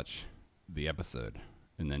first watch the episode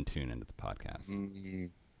and then tune into the podcast.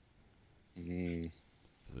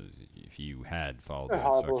 So if you had followed the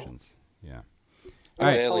instructions, yeah.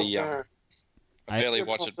 I barely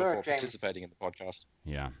watch it before James. participating in the podcast.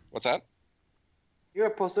 Yeah. What's that? You're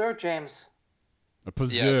a poseur, James. A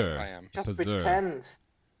poseur. Yeah, I am. Just Poseur. pretend.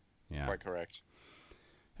 Yeah. Quite correct.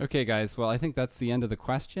 Okay, guys. Well, I think that's the end of the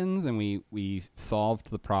questions, and we solved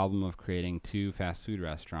the problem of creating 2 fast food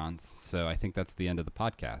restaurants. So I think that's the end of the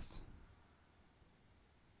podcast.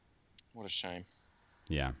 What a shame.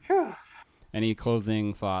 Yeah. Phew. Any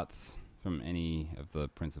closing thoughts from any of the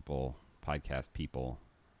principal podcast people,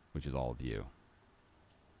 which is all of you?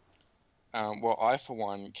 Well, I, for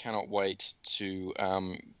one, cannot wait to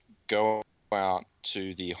go out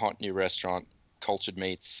to the hot new restaurant, Cultured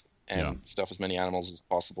Meats, and stuff as many animals as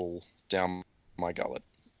possible down my gullet.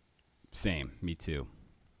 Same. Me too.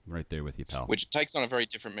 Right there with you, pal. Which takes on a very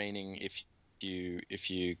different meaning if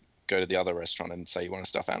you go to the other restaurant and say you want to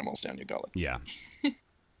stuff animals down your gullet. Yeah.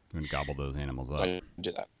 And gobble those animals up. Don't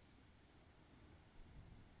do that.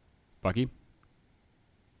 Bucky?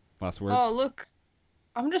 Last words? Oh, look.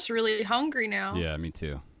 I'm just really hungry now. Yeah, me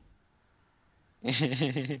too.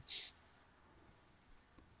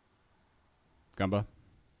 Gumba?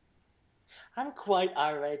 I'm quite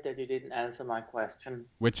irate that you didn't answer my question.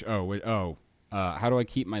 How do I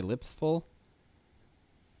keep my lips full?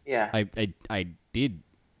 Yeah. I did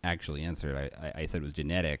actually answer it. I said it was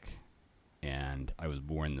genetic, and I was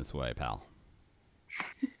born this way, pal.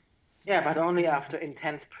 Yeah, but only after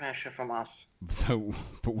intense pressure from us. So,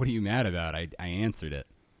 but what are you mad about? I answered it.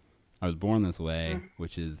 I was born this way,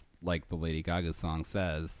 which is like the Lady Gaga song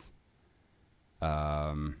says.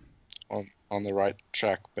 On the right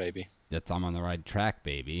track, baby. I'm on the right track,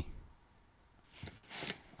 baby.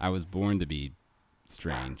 I was born to be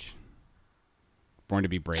strange. Born to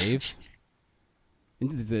be brave.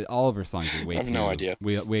 All of her songs are way I have too no idea.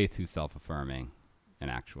 way too self-affirming and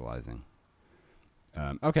actualizing.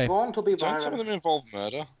 Okay. Born to be Don't some of them involve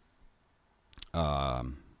murder?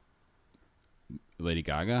 Lady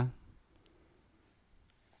Gaga.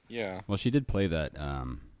 Yeah. Well, she did play that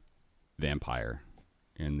vampire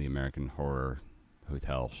in the American Horror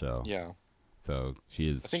Hotel show. Yeah. So she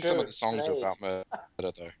is. I think some of the songs are about murder,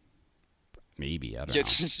 though. Maybe, I don't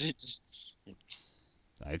know.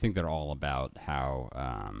 I think they're all about how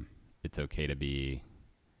it's okay to be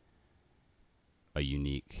a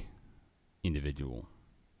unique individual,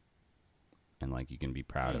 and like you can be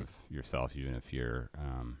proud of yourself even if you're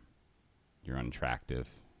unattractive.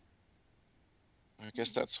 I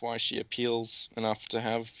guess that's why she appeals enough to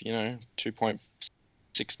have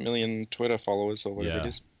 2.6 million Twitter followers or whatever it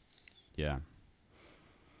is. Yeah.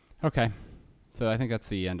 Okay, so I think that's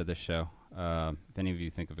the end of this show. If any of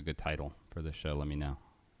you think of a good title for this show, let me know.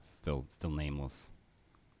 Still nameless.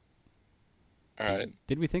 All right.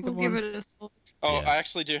 Did we think We'll of give one? it a thought. Oh, Yeah. I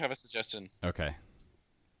actually do have a suggestion, Okay,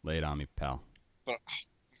 lay it on me, pal. but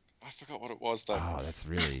I forgot what it was though. Oh, that's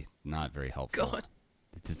really not very helpful. God.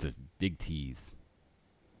 It's just a big tease.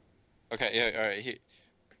 Okay, yeah, all right. Here.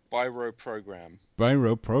 ByroProgram.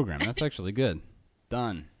 ByroProgram. That's actually good.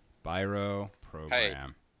 Done. ByroProgram. Hey.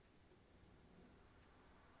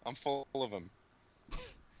 I'm full of them.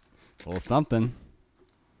 Full of something.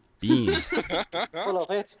 Beans. Full of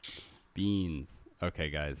it. Beans. Okay,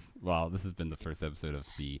 guys. Well, this has been the first episode of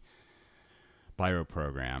the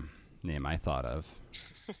ByroProgram, name I thought of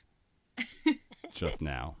just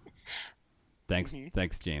now. Thanks,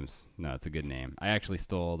 James. No, it's a good name. I actually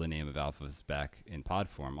stole the name of Alphas back in pod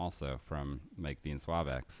form also from Mike V and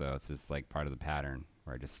Swabek, so it's just like part of the pattern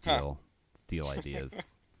where I just steal ideas,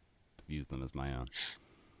 just use them as my own.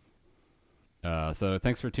 So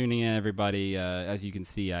thanks for tuning in, everybody. As you can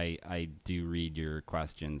see, I do read your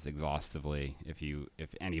questions exhaustively.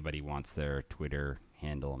 If anybody wants their Twitter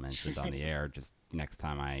handle mentioned on the air, just next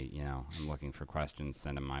time I'm looking for questions,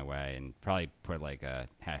 send them my way, and probably put like a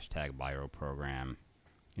hashtag ByroProgram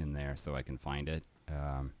in there so I can find it.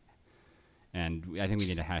 And I think we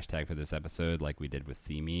need a hashtag for this episode, like we did with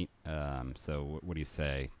Sea Meat. So what do you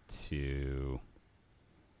say to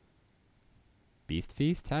Beast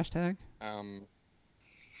Feast hashtag? Pan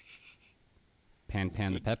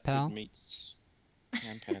the Pet Pal? Good meats.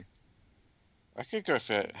 Pan. I could go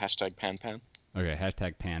for hashtag Pan. Okay,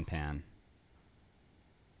 hashtag Pan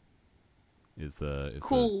is the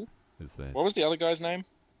Cool. What was the other guy's name?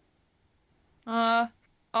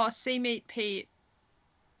 Sea Meat Pete.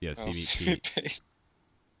 Yeah, Sea Meat Pete.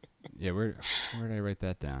 Yeah, where did I write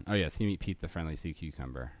that down? Oh yeah, Sea Meat Pete, the friendly sea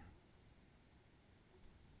cucumber.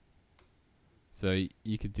 So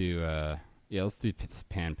you could do let's do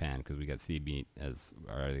Pan because we got Sea Meat as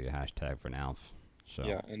already the hashtag for an Alf. So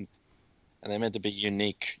Yeah, and they're meant to be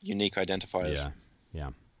unique identifiers. Yeah.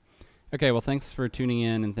 Okay, well, thanks for tuning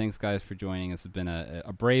in, and thanks, guys, for joining. This has been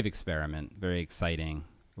a brave experiment, very exciting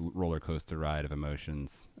roller coaster ride of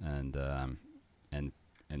emotions and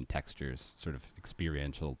textures, sort of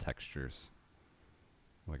experiential textures,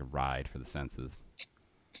 like a ride for the senses.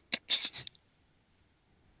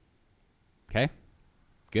 Okay,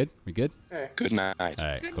 good. We good? Okay. Good night. All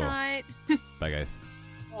right, Good cool. night. Bye, guys.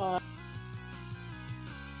 Bye.